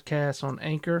podcast on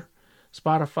Anchor,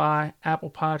 Spotify,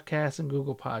 Apple Podcasts, and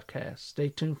Google Podcasts. Stay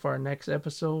tuned for our next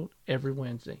episode every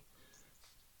Wednesday.